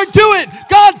it, Lord, do it.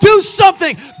 God, do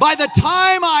something. By the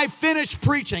time I finished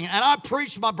preaching, and I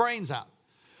preached my brains out,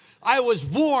 I was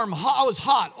warm, I was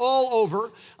hot all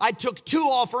over. I took 2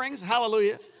 offerings,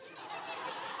 hallelujah.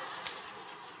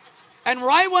 And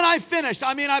right when I finished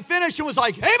and was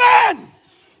like, amen,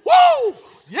 woo,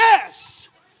 yes.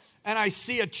 And I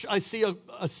see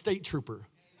a state trooper.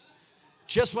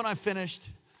 Just when I finished,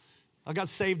 I got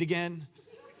saved again.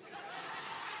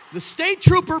 The state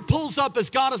trooper pulls up, as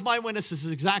God is my witness, this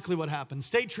is exactly what happened.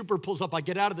 State trooper pulls up, I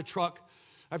get out of the truck.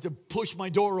 I have to push my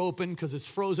door open because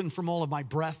it's frozen from all of my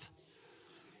breath.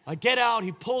 I get out,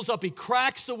 he pulls up, he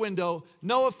cracks the window.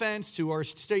 No offense to our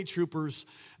state troopers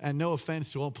and no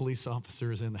offense to all police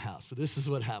officers in the house, but this is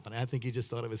what happened. I think he just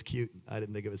thought it was cute. I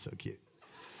didn't think it was so cute.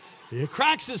 He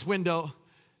cracks his window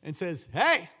and says,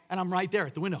 hey, and I'm right there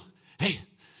at the window. Hey,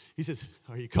 he says,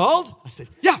 are you cold? I said,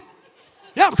 yeah,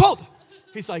 I'm cold.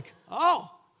 He's like, oh,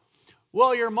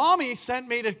 well, your mommy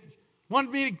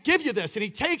wanted me to give you this. And he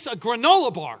takes a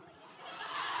granola bar.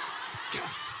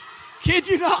 Kid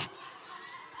you not.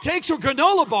 Takes a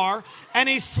granola bar and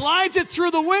he slides it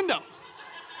through the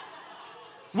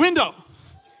window.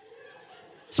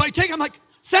 So I take, I'm like,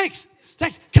 thanks.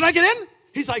 Can I get in?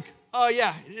 He's like, oh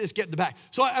yeah, just get in the back.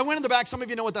 So I went in the back. Some of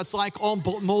you know what that's like, all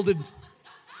molded.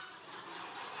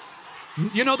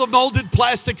 You know the molded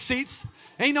plastic seats?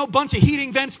 Ain't no bunch of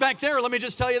heating vents back there, let me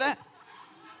just tell you that.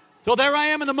 So there I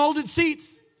am in the molded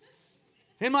seats,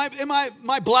 in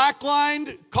my black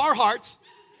lined Carhartts,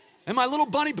 and my little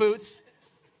bunny boots.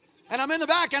 And I'm in the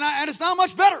back, and it's not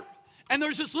much better. And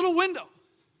there's this little window.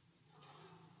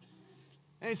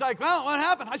 And he's like, well, what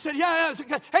happened? I said, yeah. I said,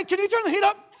 hey, can you turn the heat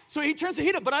up? So he turns the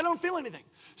heat up, but I don't feel anything.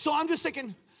 So I'm just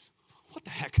thinking, what the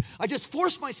heck? I just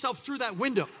forced myself through that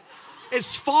window.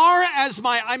 As far as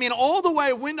all the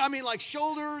way, like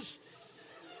shoulders.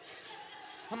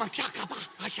 I'm like,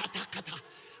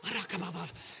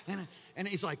 and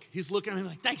he's looking at me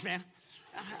like, thanks, man.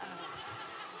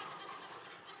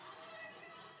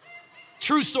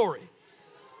 True story.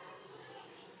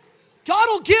 God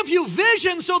will give you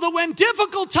vision so that when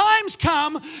difficult times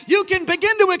come, you can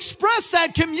begin to express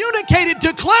that, communicate it,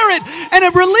 declare it, and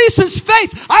it releases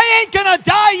faith. I ain't gonna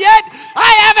die yet.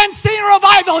 I haven't seen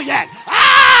revival yet.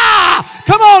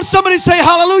 Come on, somebody say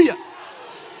hallelujah.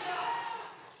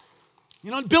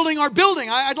 Building our building,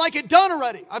 I'd like it done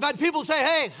already. I've had people say,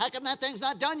 hey, how come that thing's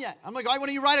not done yet? I'm like, why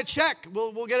don't you write a check?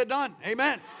 We'll get it done.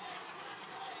 Amen.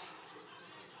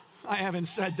 I haven't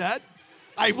said that.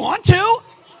 I want to.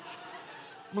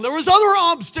 Well, there was other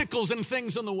obstacles and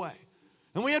things in the way.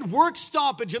 And we had work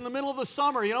stoppage in the middle of the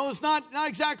summer. It's not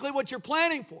exactly what you're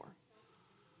planning for.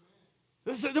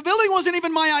 The building wasn't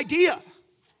even my idea.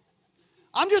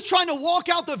 I'm just trying to walk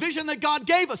out the vision that God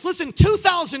gave us. Listen,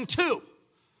 2002.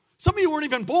 Some of you weren't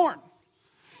even born.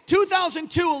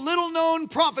 2002, a little-known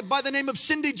prophet by the name of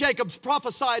Cindy Jacobs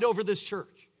prophesied over this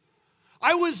church.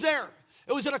 I was there.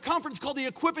 It was at a conference called the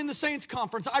Equipping the Saints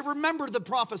Conference. I remember the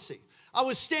prophecy. I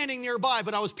was standing nearby,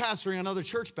 but I was pastoring another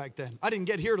church back then. I didn't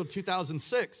get here till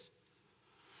 2006.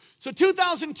 So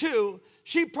 2002,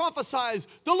 she prophesies,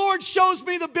 the Lord shows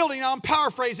me the building. Now I'm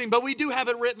paraphrasing, but we do have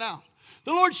it written out.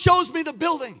 The Lord shows me the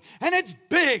building, and it's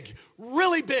big,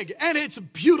 really big, and it's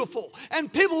beautiful.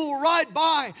 And people will ride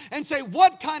by and say,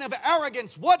 what kind of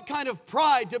arrogance, what kind of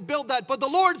pride to build that? But the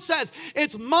Lord says,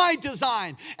 it's my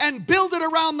design, and build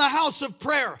it around the house of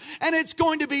prayer. And it's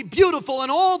going to be beautiful, and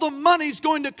all the money's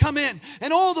going to come in,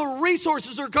 and all the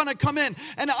resources are going to come in,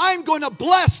 and I'm going to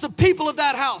bless the people of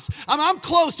that house. I'm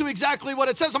close to exactly what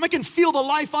it says. I can feel the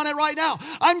life on it right now.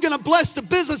 I'm going to bless the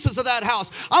businesses of that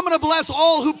house. I'm going to bless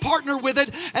all who partner with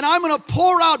it, and I'm going to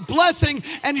pour out blessing.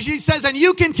 And she says, and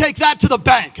you can take that to the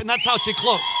bank. And that's how she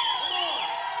closed.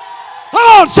 Come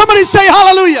on, somebody say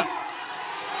hallelujah.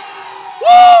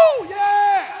 Woo,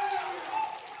 yeah.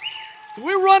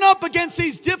 We run up against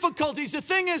these difficulties. The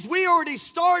thing is, we already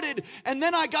started, and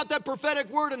then I got that prophetic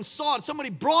word and saw it. Somebody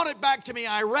brought it back to me.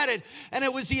 I read it, and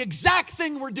it was the exact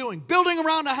thing we're doing. Building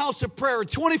around a house of prayer, a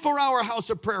 24-hour house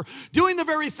of prayer, doing the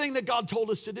very thing that God told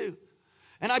us to do.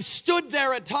 And I've stood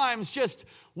there at times just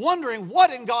wondering,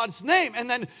 what in God's name? And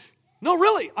then, no,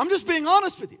 really, I'm just being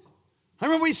honest with you. I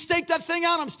remember we staked that thing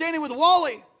out. I'm standing with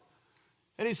Wally.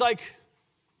 And he's like,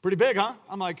 pretty big, huh?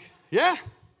 I'm like, yeah,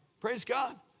 praise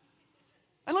God.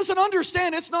 And listen,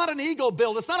 understand, it's not an ego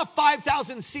build. It's not a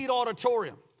 5,000-seat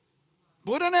auditorium.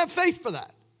 We don't have faith for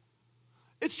that.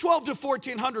 It's 12 to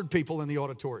 1,400 people in the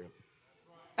auditorium.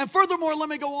 And furthermore, let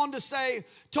me go on to say,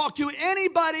 talk to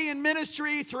anybody in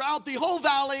ministry throughout the whole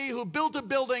valley who built a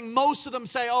building. Most of them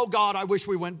say, oh God, I wish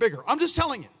we went bigger. I'm just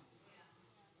telling you.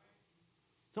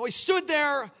 So he stood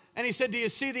there and he said, do you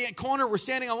see the corner? We're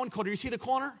standing on one corner. Do you see the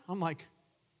corner? I'm like,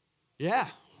 yeah.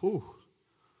 Ooh.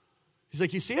 He's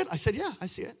like, you see it? I said, yeah, I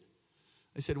see it.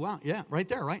 I said, wow, yeah, right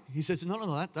there, right? He says,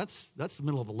 no, that's the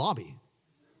middle of a lobby.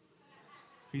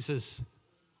 He says,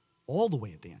 all the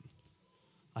way at the end.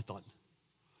 I thought,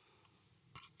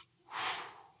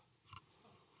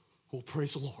 oh,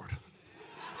 praise the Lord.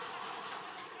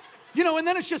 And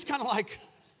then it's just kind of like,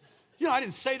 I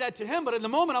didn't say that to him, but in the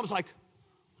moment I was like,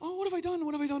 oh, what have I done?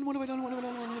 What have I done? What have I done? What have I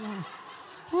done? What have I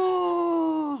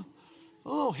done?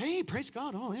 Oh, hey, praise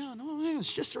God. Oh, yeah, no,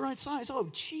 it's just the right size. Oh,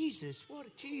 Jesus, what a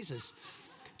Jesus.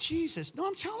 Jesus. No,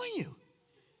 I'm telling you.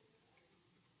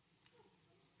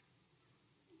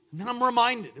 And then I'm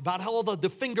reminded about how the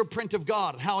fingerprint of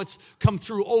God, how it's come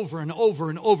through over and over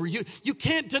and over. You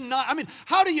can't deny. I mean,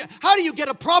 how do you get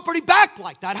a property back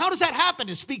like that? How does that happen?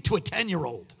 To speak to a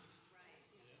 10-year-old,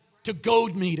 to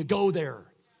goad me to go there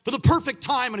for the perfect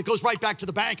time, and it goes right back to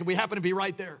the bank, and we happen to be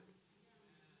right there.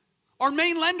 Our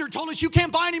main lender told us you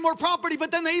can't buy any more property,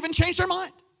 but then they even changed their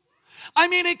mind. I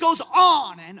mean, it goes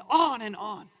on and on and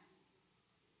on.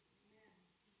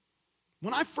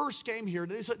 When I first came here,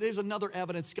 there's another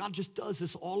evidence. God just does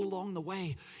this all along the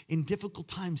way. In difficult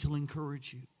times, he'll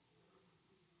encourage you.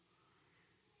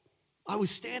 I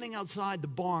was standing outside the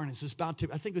barn. I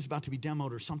think it was about to be demoed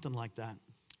or something like that.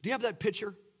 Do you have that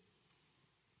picture?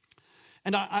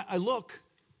 And I look,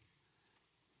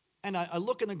 and I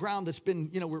look in the ground that's been,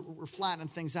 we're flattening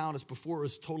things out as before it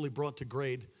was totally brought to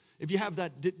grade. If you have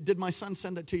that, did my son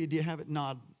send that to you? Do you have it?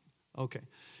 Nod. Okay.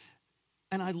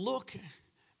 And I look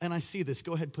and I see this.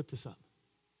 Go ahead and put this up.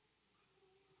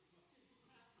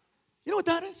 You know what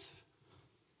that is?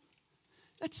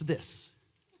 That's this.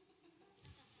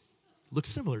 Looks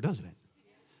similar, doesn't it?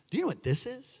 Do you know what this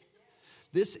is?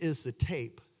 This is the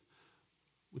tape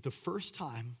with the first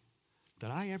time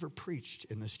that I ever preached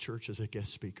in this church as a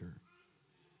guest speaker.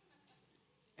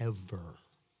 Ever.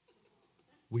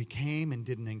 We came and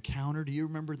did an encounter. Do you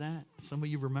remember that? Some of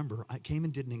you remember. I came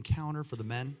and did an encounter for the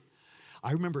men.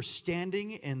 I remember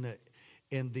standing in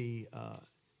the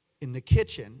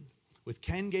kitchen with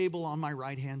Ken Gable on my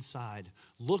right-hand side,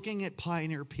 looking at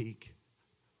Pioneer Peak.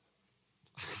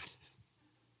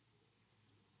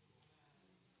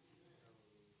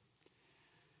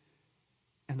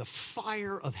 And the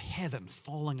fire of heaven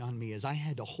falling on me as I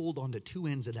had to hold on to two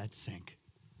ends of that sink.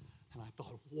 And I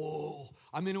thought, whoa.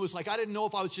 I mean, it was like I didn't know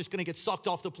if I was just going to get sucked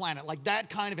off the planet. Like that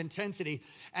kind of intensity.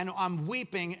 And I'm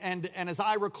weeping. And as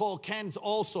I recall, Ken's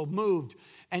also moved.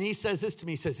 And he says this to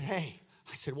me. He says, hey.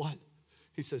 I said, what?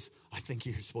 He says, I think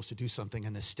you're supposed to do something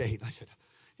in this state. I said,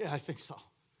 yeah, I think so.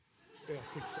 Yeah,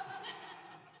 I think so.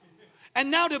 And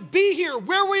now to be here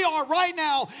where we are right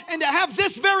now and to have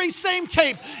this very same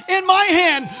tape in my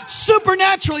hand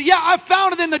supernaturally. Yeah, I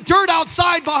found it in the dirt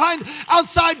outside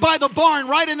by the barn,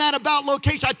 right in that about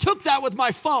location. I took that with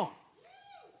my phone.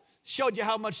 Showed you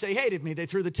how much they hated me. They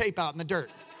threw the tape out in the dirt.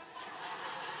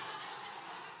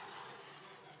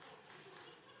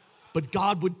 But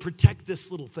God would protect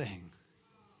this little thing.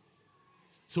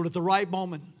 So at the right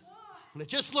moment, when it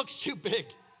just looks too big,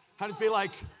 I'd be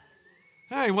like,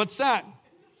 hey, what's that?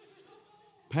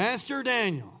 Pastor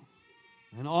Daniel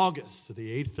in August of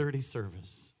the 8:30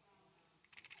 service.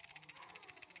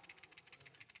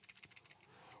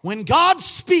 When God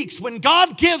speaks, when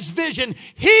God gives vision,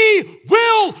 He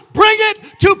will bring it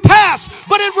to pass.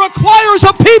 But it requires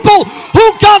a people who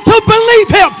got to believe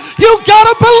Him. You got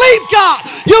to believe God.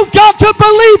 You got to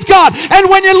believe God. And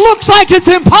when it looks like it's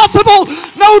impossible,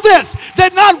 know this,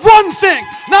 that not one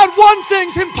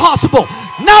thing's impossible.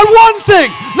 Not one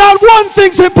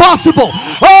thing's impossible.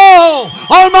 Oh,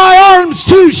 are my arms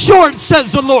too short,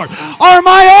 says the Lord. Are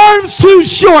my arms too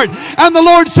short? And the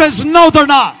Lord says, no, they're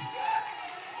not.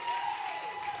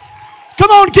 Come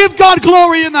on, give God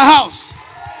glory in the house.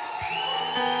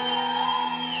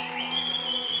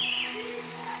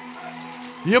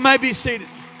 You may be seated.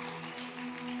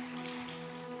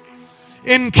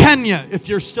 In Kenya, if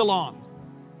you're still on.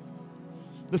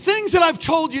 The things that I've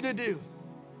told you to do,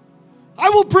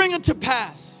 I will bring it to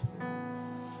pass.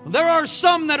 There are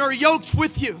some that are yoked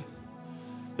with you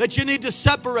that you need to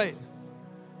separate.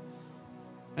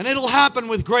 And it'll happen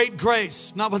with great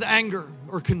grace, not with anger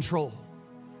or control.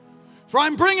 For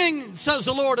I'm bringing, says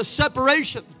the Lord, a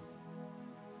separation.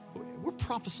 We're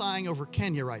prophesying over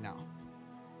Kenya right now.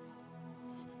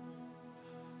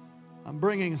 I'm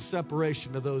bringing a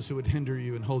separation to those who would hinder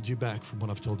you and hold you back from what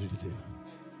I've told you to do.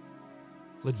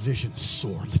 Let vision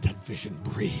soar. Let that vision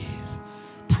breathe.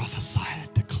 Prophesy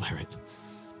it. Declare it.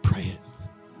 Pray it.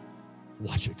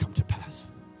 Watch it come to pass.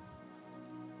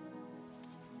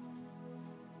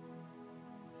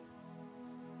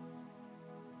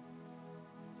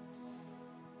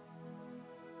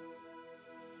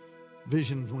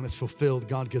 Vision, when it's fulfilled,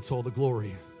 God gets all the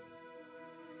glory.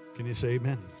 Can you say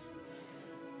amen?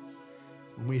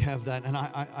 When we have that, and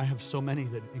I have so many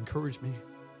that encourage me.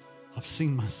 I've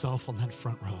seen myself on that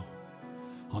front row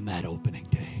on that opening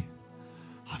day.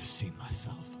 I've seen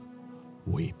myself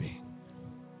weeping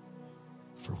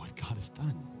for what God has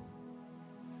done.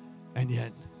 And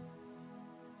yet,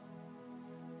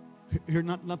 here,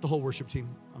 not the whole worship team,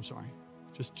 I'm sorry.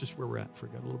 Just where we're at.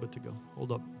 Forgot a little bit to go.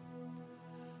 Hold up.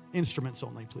 Instruments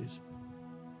only, please.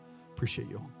 Appreciate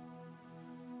you all.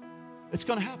 It's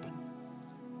going to happen.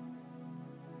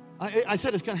 I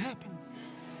said it's going to happen.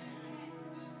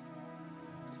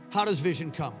 How does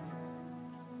vision come?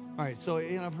 All right, so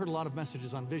I've heard a lot of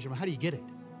messages on vision. How do you get it?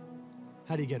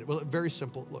 How do you get it? Well, very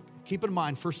simple. Look, keep in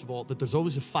mind, first of all, that there's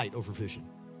always a fight over vision.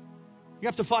 You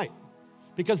have to fight.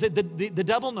 Because the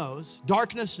devil knows,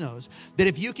 darkness knows, that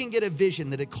if you can get a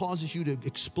vision that it causes you to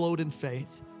explode in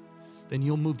faith, then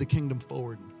you'll move the kingdom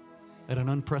forward at an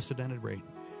unprecedented rate.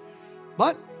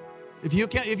 But if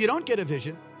you don't get a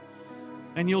vision,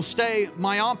 and you'll stay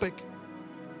myopic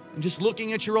and just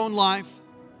looking at your own life,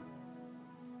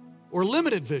 or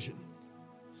limited vision.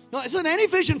 No, isn't any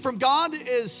vision from God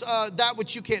is that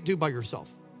which you can't do by yourself.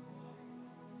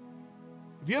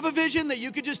 If you have a vision that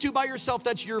you could just do by yourself,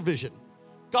 that's your vision.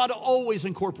 God always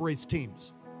incorporates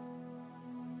teams.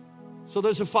 So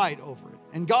there's a fight over it.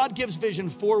 And God gives vision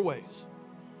 4 ways.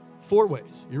 4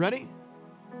 ways. You ready?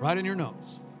 Write in your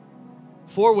notes.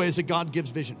 4 ways that God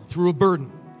gives vision. Through a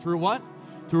burden. Through what?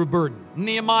 Through a burden.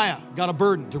 Nehemiah got a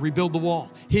burden to rebuild the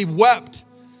wall. He wept.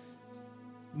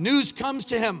 News comes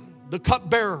to him, the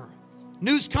cupbearer.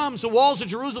 News comes, the walls of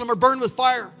Jerusalem are burned with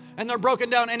fire and they're broken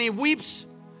down. And he weeps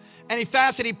and he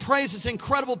fasts and he prays this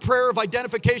incredible prayer of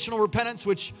identificational repentance,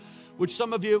 which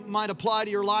some of you might apply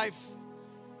to your life.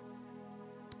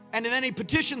 And then he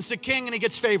petitions the king and he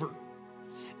gets favor.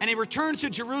 And he returns to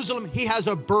Jerusalem. He has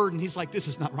a burden. He's like, this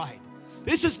is not right.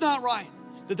 This is not right.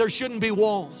 That there shouldn't be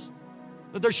walls.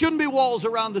 That there shouldn't be walls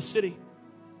around the city.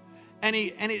 And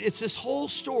it's this whole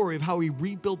story of how he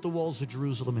rebuilt the walls of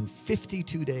Jerusalem in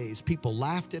 52 days. People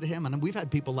laughed at him, and we've had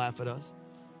people laugh at us.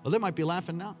 Well, they might be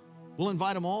laughing now. We'll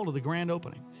invite them all to the grand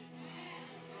opening.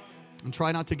 And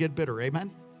try not to get bitter,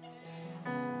 amen?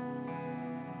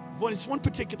 Well, it's one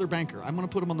particular banker. I'm going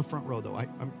to put him on the front row, though.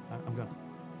 I'm going to.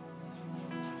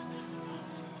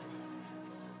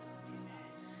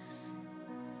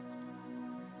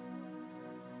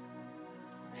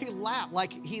 He laughed,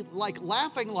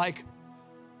 laughing,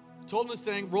 told him this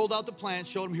thing, rolled out the plan,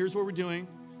 showed him, here's what we're doing.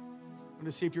 I'm going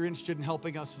to see if you're interested in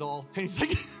helping us at all. And he's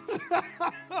like,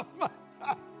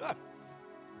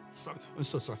 I'm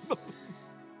so sorry.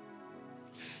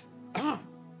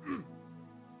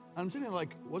 I'm sitting there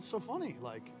like, what's so funny?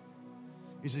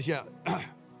 He says, yeah,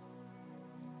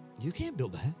 you can't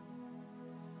build that.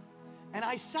 And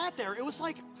I sat there. It was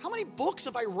like, how many books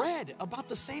have I read about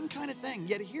the same kind of thing?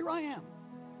 Yet here I am.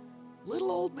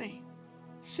 Little old me,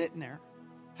 sitting there,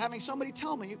 having somebody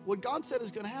tell me what God said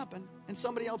is going to happen, and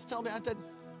somebody else tell me, I said,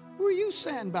 who are you,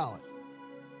 Sanballat?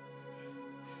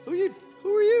 Who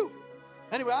are you?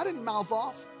 Anyway, I didn't mouth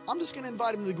off. I'm just going to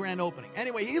invite him to the grand opening.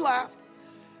 Anyway, he laughed,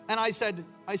 and I said,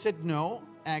 no,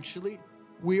 actually,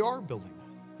 we are building that.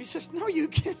 He says, no, you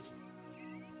can't.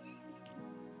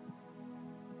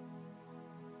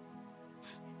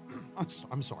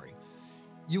 I'm sorry.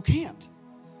 You can't.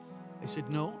 I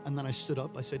said, no. And then I stood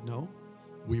up. I said, no,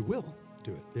 we will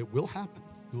do it. It will happen.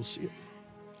 You'll see it.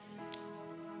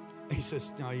 He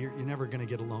says, no, you're never going to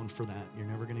get a loan for that. You're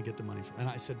never going to get the money for it. And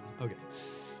I said, okay.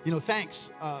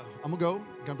 Thanks. I'm going to go.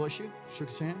 God bless you. Shook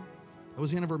his hand. That was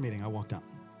the end of our meeting. I walked out.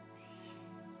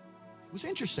 It was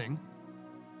interesting.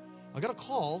 I got a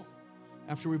call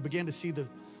after we began to see the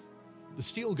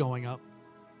steel going up.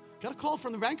 Got a call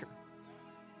from the banker.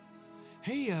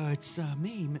 Hey, it's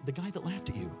me, the guy that laughed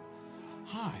at you.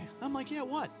 Hi. I'm like, yeah,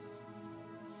 what?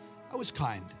 I was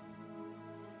kind.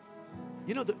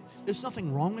 There's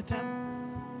nothing wrong with him.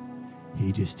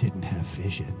 He just didn't have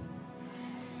vision.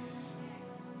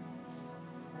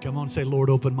 Come on, say, Lord,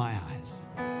 open my eyes.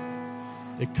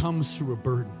 It comes through a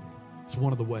burden. It's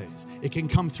one of the ways. It can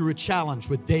come through a challenge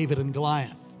with David and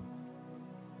Goliath.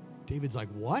 David's like,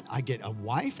 what? I get a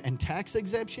wife and tax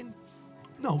exemption?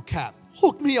 No, Cap.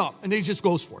 Hook me up. And he just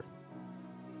goes for it.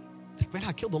 Like, man,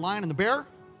 I killed the lion and the bear?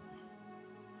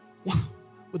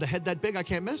 With a head that big, I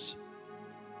can't miss?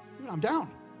 Dude, I'm down.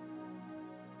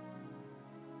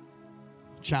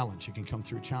 Challenge. It can come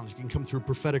through a challenge. It can come through a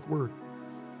prophetic word.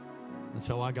 That's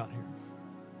how I got here.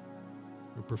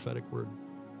 A prophetic word.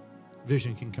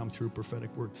 Vision can come through a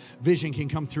prophetic word. Vision can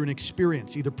come through an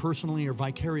experience, either personally or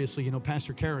vicariously.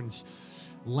 Pastor Karen's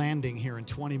landing here in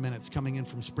 20 minutes, coming in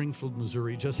from Springfield,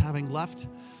 Missouri, just having left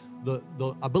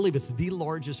I believe it's the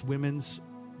largest women's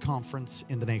conference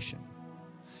in the nation.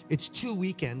 It's 2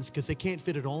 weekends because they can't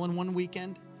fit it all in one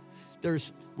weekend.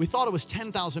 We thought it was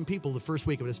 10,000 people the first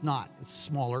week, but it's not. It's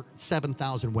smaller,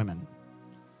 7,000 women.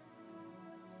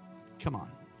 Come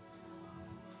on.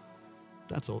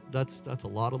 That's a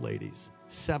lot of ladies.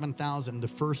 7,000 the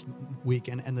first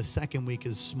weekend, and the second week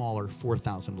is smaller,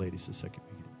 4,000 ladies the second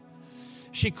weekend.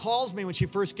 She calls me when she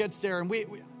first gets there, and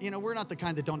we're not the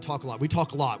kind that don't talk a lot. We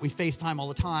talk a lot. We FaceTime all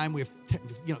the time. We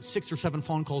have 6 or 7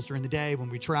 phone calls during the day when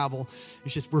we travel.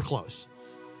 It's just, we're close.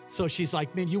 So she's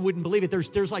like, man, you wouldn't believe it.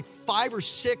 There's like 5 or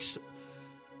 6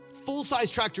 full-size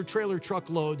tractor trailer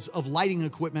truckloads of lighting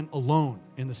equipment alone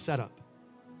in the setup.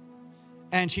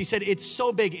 And she said, it's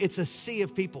so big, it's a sea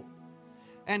of people.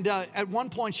 And at one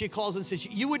point she calls and says,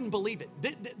 you wouldn't believe it.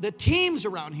 The teams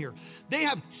around here, they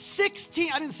have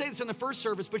 16, I didn't say this in the first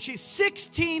service, but she's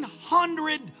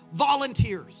 1,600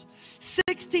 volunteers.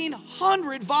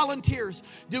 1,600 volunteers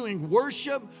doing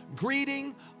worship,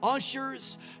 greeting,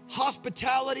 ushers,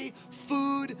 hospitality,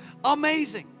 food,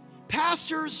 amazing.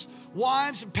 Pastors,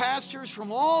 wives and pastors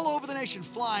from all over the nation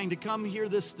flying to come hear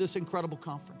this incredible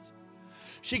conference.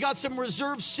 She got some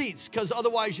reserved seats because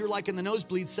otherwise you're like in the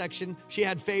nosebleed section. She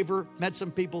had favor, met some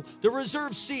people. The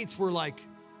reserved seats were like,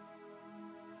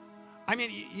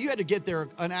 you had to get there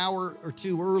an hour or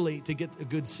 2 early to get a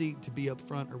good seat to be up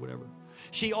front or whatever.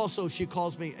 She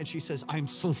calls me and she says, I'm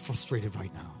so frustrated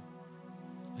right now.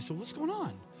 I said, what's going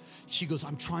on? She goes,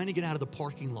 I'm trying to get out of the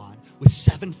parking lot with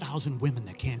 7,000 women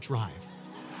that can't drive.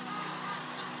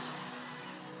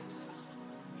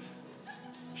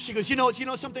 She goes, you know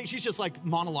something? She's just like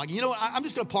monologuing. You know what? I'm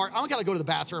just going to park. I don't got to go to the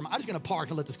bathroom. I'm just going to park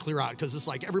and let this clear out because it's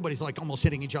like everybody's like almost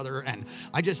hitting each other. And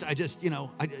I just,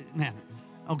 man,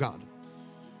 oh God.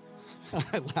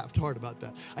 I laughed hard about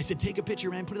that. I said, take a picture,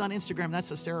 man. Put it on Instagram. That's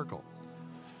hysterical.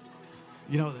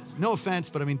 You know, no offense,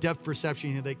 but I mean, depth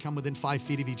perception, they come within 5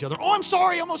 feet of each other. Oh, I'm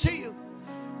sorry. I almost hit you.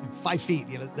 5 feet,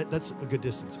 that's a good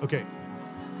distance. Okay.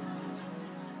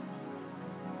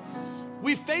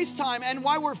 We FaceTime, and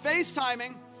while we're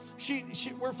FaceTiming,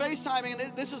 we're FaceTiming,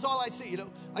 and this is all I see.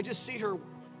 I just see her,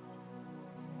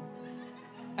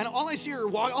 and all I see her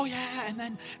walk. Oh yeah, and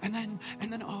then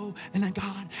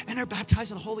God, and they're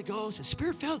baptized in the Holy Ghost, and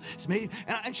Spirit filled. It's amazing,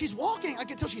 and she's walking. I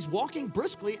can tell she's walking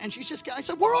briskly, and she's just. I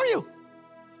said, "Where are you?"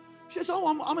 She says,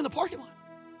 "Oh, I'm in the parking lot."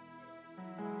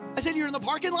 I said, "You're in the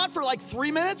parking lot for like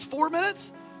 3 minutes, 4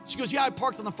 minutes?" She goes, "Yeah, I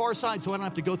parked on the far side, so I don't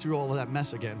have to go through all of that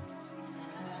mess again."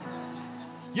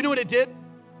 You know what it did?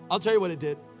 I'll tell you what it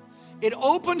did. It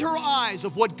opened her eyes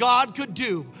of what God could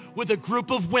do with a group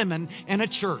of women in a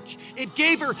church. It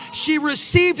gave her, she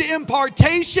received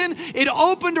impartation. It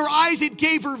opened her eyes. It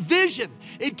gave her vision.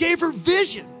 It gave her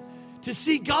vision to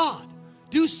see God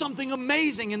do something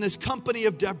amazing in this company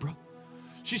of Deborah.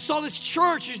 She saw this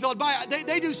church. She thought,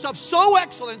 they do stuff so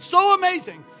excellent, so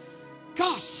amazing.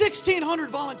 Gosh, 1,600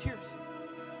 volunteers.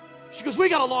 She goes, we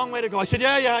got a long way to go. I said,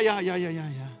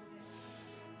 yeah.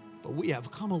 But we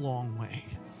have come a long way.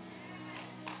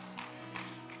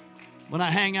 When I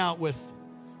hang out with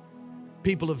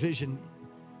people of vision,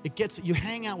 you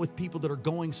hang out with people that are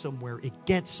going somewhere, it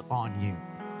gets on you.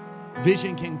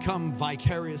 Vision can come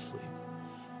vicariously.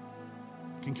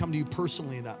 It can come to you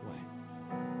personally that way.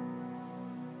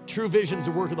 True vision's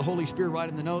the work of the Holy Spirit, right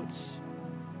in the notes.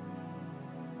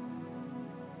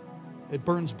 It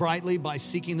burns brightly by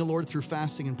seeking the Lord through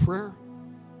fasting and prayer.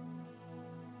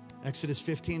 Exodus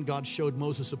 15, God showed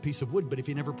Moses a piece of wood, but if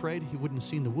he never prayed, he wouldn't have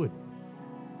seen the wood.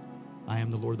 I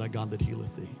am the Lord thy God that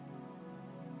healeth thee.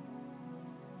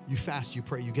 You fast, you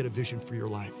pray, you get a vision for your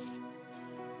life.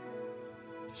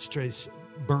 It stays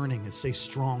burning, it stays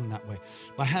strong that way.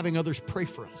 By having others pray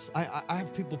for us. I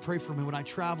have people pray for me when I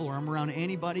travel or I'm around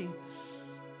anybody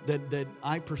that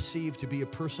I perceive to be a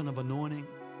person of anointing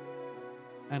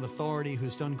and authority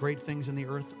who's done great things in the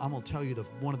earth. I'm going to tell you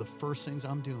one of the first things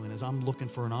I'm doing is I'm looking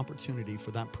for an opportunity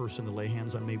for that person to lay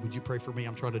hands on me. Would you pray for me?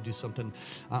 I'm trying to do something,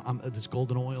 this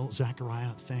golden oil, Zechariah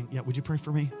thing. Yeah, would you pray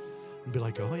for me? And be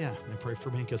like, oh yeah, they pray for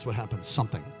me. Guess what happens?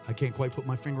 Something. I can't quite put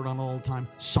my finger on it all the time.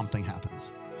 Something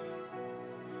happens.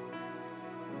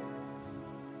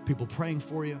 People praying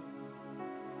for you.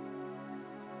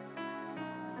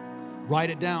 Write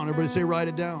it down. Everybody say write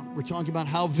it down. We're talking about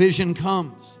how vision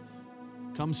comes.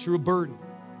 Comes through a burden.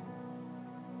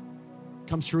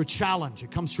 Comes through a challenge.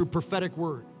 It comes through a prophetic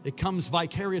word. It comes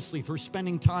vicariously through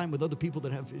spending time with other people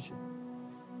that have vision.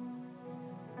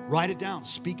 Write it down.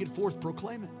 Speak it forth.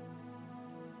 Proclaim it.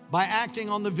 By acting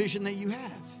on the vision that you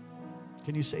have.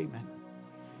 Can you say amen?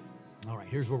 All right,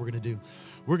 here's what we're going to do.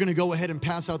 We're going to go ahead and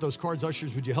pass out those cards.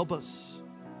 Ushers, would you help us?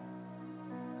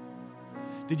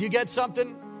 Did you get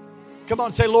something? Come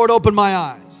on, say, Lord, open my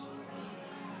eyes.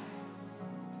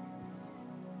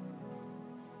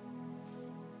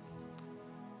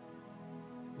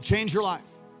 Change your life.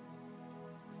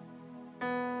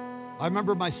 I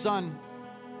remember my son,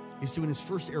 he's doing his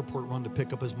first airport run to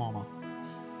pick up his mama.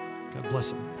 God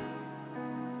bless him.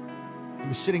 He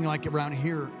was sitting like around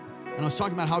here, and I was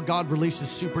talking about how God releases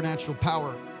supernatural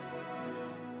power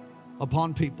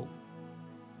upon people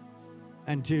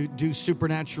and to do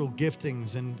supernatural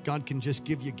giftings, and God can just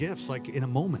give you gifts like in a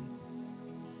moment.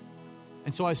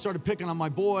 And so I started picking on my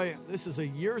boy. This is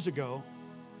years ago.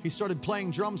 He started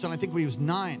playing drums, and I think when he was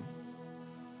 9.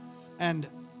 And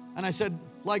I said,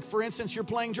 like, for instance, you're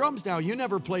playing drums now. You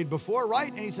never played before, right?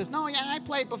 And he says, no, yeah, I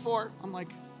played before. I'm like,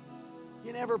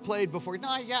 you never played before?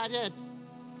 No, yeah, I did.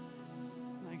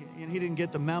 And he didn't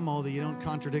get the memo that you don't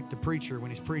contradict the preacher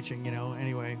when he's preaching,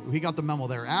 Anyway, he got the memo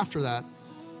there. After that,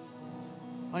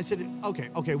 I said,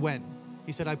 okay, when?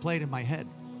 He said, I played in my head.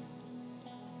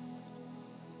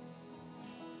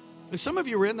 Some of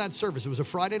you were in that service. It was a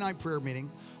Friday night prayer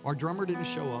meeting. Our drummer didn't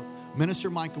show up. Minister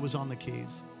Micah was on the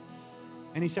keys.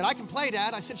 And he said, I can play,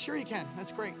 Dad. I said, sure you can.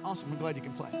 That's great. Awesome. I'm glad you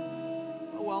can play.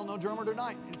 Oh, well, no drummer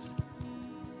tonight.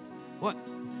 What?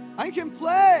 I can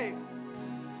play.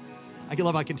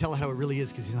 I can tell how it really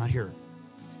is because he's not here.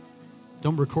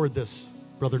 Don't record this,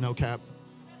 Brother No Cap.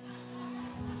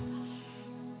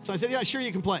 So I said, yeah, sure,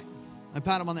 you can play. I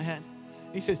pat him on the head.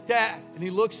 He says, Dad. And he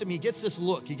looks at me. He gets this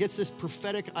look. He gets this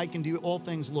prophetic, I can do all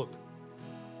things look.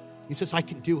 He says, I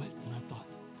can do it. And I thought,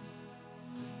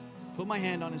 put my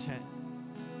hand on his head.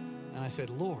 And I said,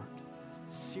 Lord,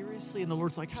 seriously? And the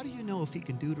Lord's like, how do you know if he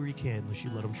can do it or he can't unless you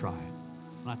let him try?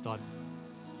 And I thought,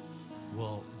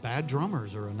 well, bad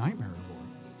drummers are a nightmare, Lord.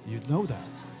 You'd know that.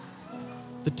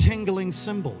 The tingling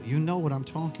cymbal, you know what I'm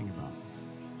talking about.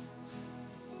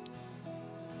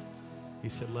 He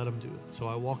said, let him do it. So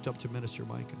I walked up to Minister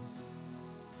Micah.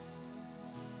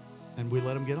 And we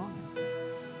let him get on there.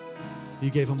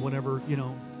 You gave him whatever,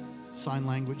 sign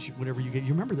language, whatever you get.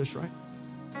 You remember this, right?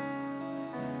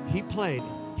 He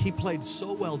played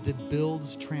so well, did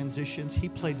builds, transitions. He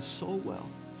played so well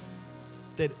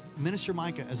that Minister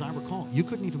Micah, as I recall, you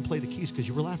couldn't even play the keys because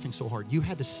you were laughing so hard. You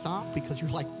had to stop because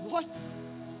you're like, what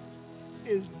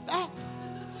is that?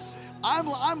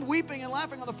 I'm weeping and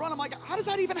laughing on the front. I'm like, how does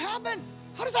that even happen?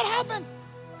 How does that happen?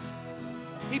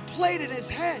 He played in his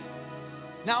head.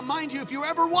 Now, mind you, if you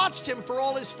ever watched him for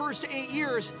all his first 8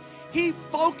 years, he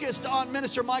focused on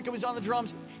Minister Micah, who was on the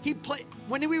drums. He played,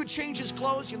 when we would change his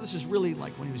clothes, this is really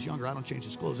like when he was younger. I don't change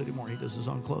his clothes anymore. He does his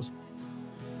own clothes.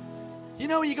 You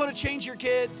go to change your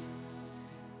kids,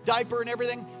 diaper and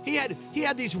everything. He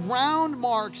had these round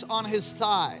marks on his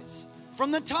thighs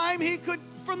from the time he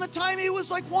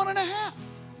was like 1.5.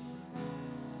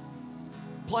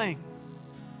 Playing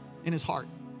in his heart.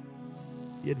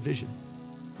 He had vision.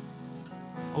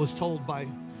 I was told by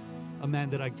a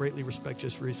man that I greatly respect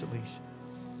just recently,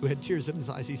 who had tears in his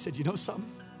eyes. He said, you know something?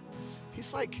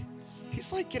 He's like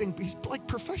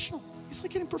professional. He's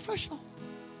like getting professional.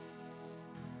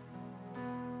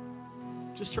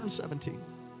 Just turned 17.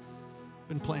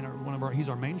 Been playing he's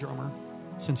our main drummer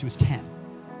since he was 10.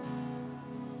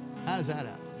 How does that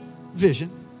happen?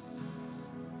 Vision.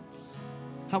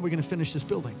 How are we going to finish this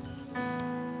building?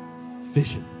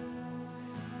 Vision.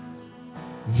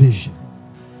 Vision.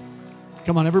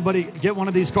 Come on, everybody, get one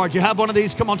of these cards. You have one of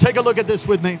these? Come on, take a look at this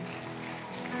with me.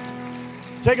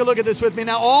 Take a look at this with me.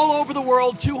 Now, all over the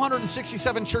world,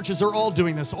 267 churches are all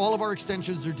doing this. All of our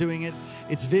extensions are doing it.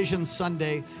 It's Vision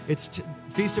Sunday.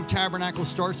 Feast of Tabernacles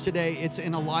starts today. It's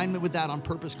in alignment with that on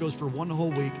purpose, goes for 1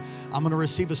 whole week. I'm going to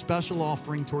receive a special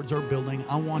offering towards our building.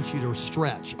 I want you to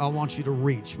stretch. I want you to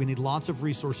reach. We need lots of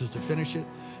resources to finish it.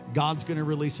 God's going to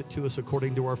release it to us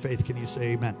according to our faith. Can you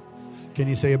say amen? Can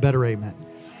you say a better amen?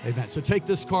 Amen. So take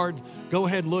this card, go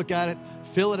ahead, look at it,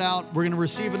 fill it out. We're going to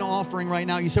receive an offering right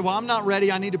now. You say, well, I'm not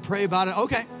ready. I need to pray about it.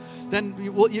 Okay. Then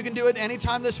you can do it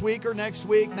anytime this week or next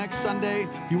week, next Sunday.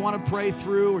 If you want to pray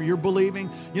through or you're believing.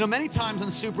 Many times in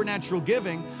supernatural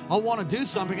giving, I'll want to do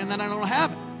something and then I don't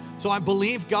have it. So I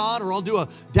believe God, or I'll do a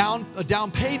down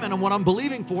payment on what I'm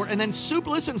believing for. And then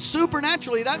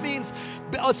supernaturally, that means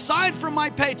aside from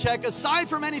my paycheck, aside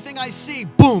from anything I see,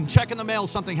 boom, check in the mail,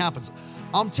 something happens.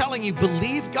 I'm telling you,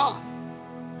 believe God.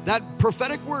 That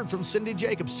prophetic word from Cindy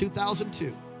Jacobs,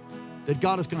 2002, that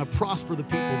God is going to prosper the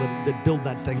people that build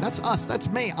that thing. That's us. That's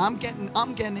me. I'm getting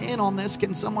in on this.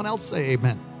 Can someone else say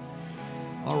amen?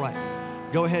 All right.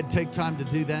 Go ahead. Take time to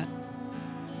do that.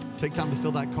 Take time to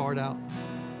fill that card out,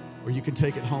 or you can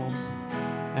take it home.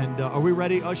 And are we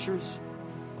ready, ushers?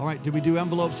 All right. Did we do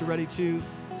envelopes? You ready to?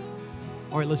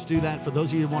 All right. Let's do that. For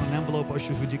those of you who want an envelope,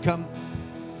 ushers, would you come?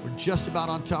 We're just about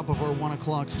on top of our 1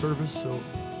 o'clock service, so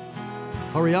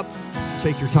hurry up,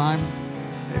 take your time.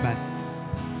 Amen.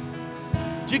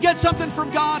 Did you get something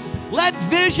from God? Let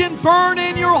vision burn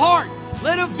in your heart.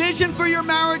 Let a vision for your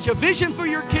marriage, a vision for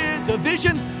your kids, a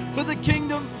vision for the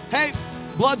kingdom. Hey,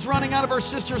 blood's running out of our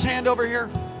sister's hand over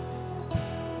here.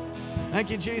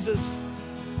 Thank you, Jesus.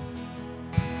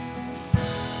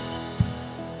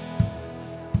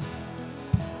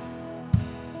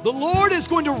 The Lord is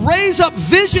going to raise up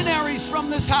visionaries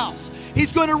from this house.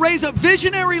 He's going to raise up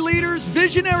visionary leaders,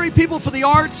 visionary people for the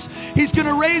arts. He's going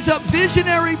to raise up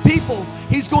visionary people.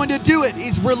 He's going to do it.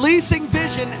 He's releasing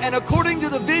vision, and according to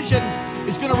the vision,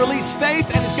 he's going to release faith,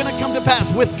 and it's going to come to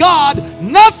pass. With God,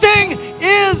 nothing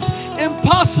is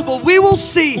impossible. We will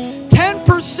see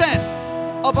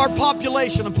 10% of our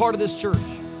population a part of this church.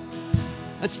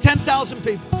 That's 10,000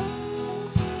 people.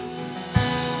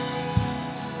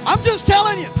 I'm just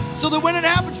telling you, so that when it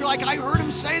happens, you're like, I heard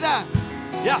him say that.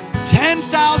 Yeah,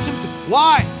 10,000.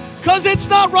 Why? Because it's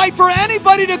not right for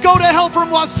anybody to go to hell from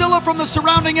Wasilla, from the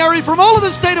surrounding area, from all of the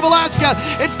state of Alaska.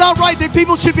 It's not right that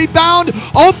people should be bound.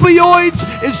 Opioids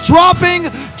is dropping.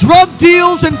 Drug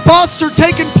deals and busts are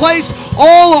taking place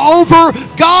all over.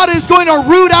 God is going to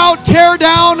root out, tear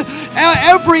down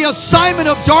every assignment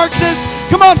of darkness.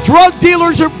 Come on, drug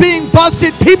dealers are being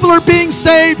busted. People are being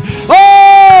saved.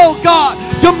 Oh, God.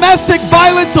 Domestic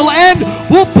violence will end.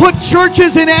 We'll put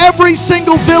churches in every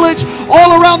single village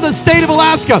all around the state of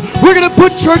Alaska. We're going to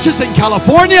put churches in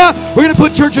California. We're going to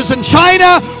put churches in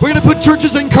China. We're going to put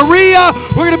churches in Korea.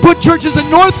 We're going to put churches in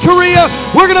North Korea.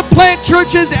 We're going to plant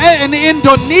churches in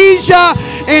Indonesia,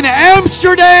 in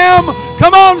Amsterdam.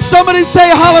 Come on, somebody say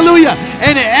hallelujah.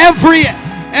 And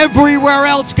everywhere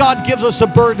else God gives us a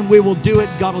burden, we will do it.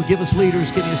 God will give us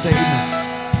leaders. Can you say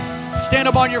amen? Stand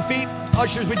up on your feet.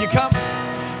 Ushers, would you come?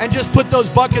 And just put those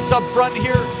buckets up front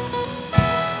here.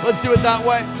 Let's do it that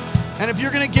way. And if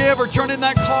you're going to give or turn in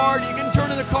that card, you can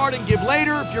turn in the card and give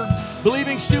later. If you're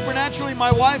believing supernaturally,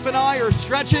 my wife and I are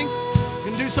stretching. You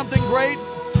can do something great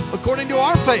according to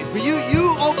our faith. But you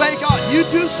obey God. You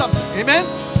do something. Amen?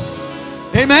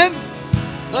 Amen?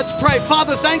 Let's pray.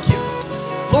 Father, thank you.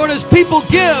 Lord, as people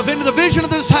give into the vision of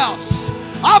this house,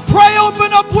 I pray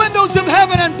open up windows of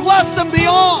heaven and bless them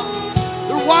beyond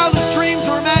their wildest dreams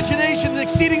or imaginations,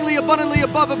 exceedingly abundantly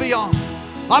above and beyond.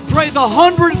 I pray the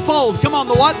 100-fold. Come on,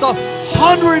 the what? The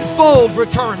 100-fold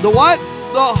return. The what?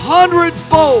 The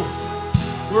 100-fold.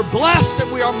 We're blessed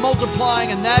and we are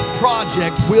multiplying, and that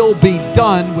project will be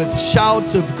done with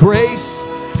shouts of grace,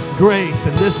 grace.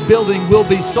 And this building will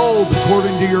be sold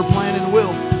according to your plan and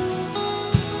will.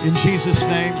 In Jesus'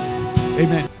 name,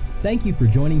 amen. Thank you for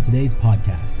joining today's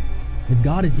podcast. If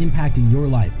God is impacting your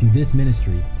life through this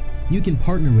ministry, you can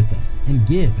partner with us and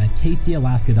give at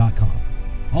kcalaska.com.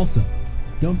 Also,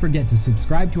 don't forget to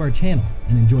subscribe to our channel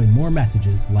and enjoy more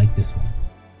messages like this one.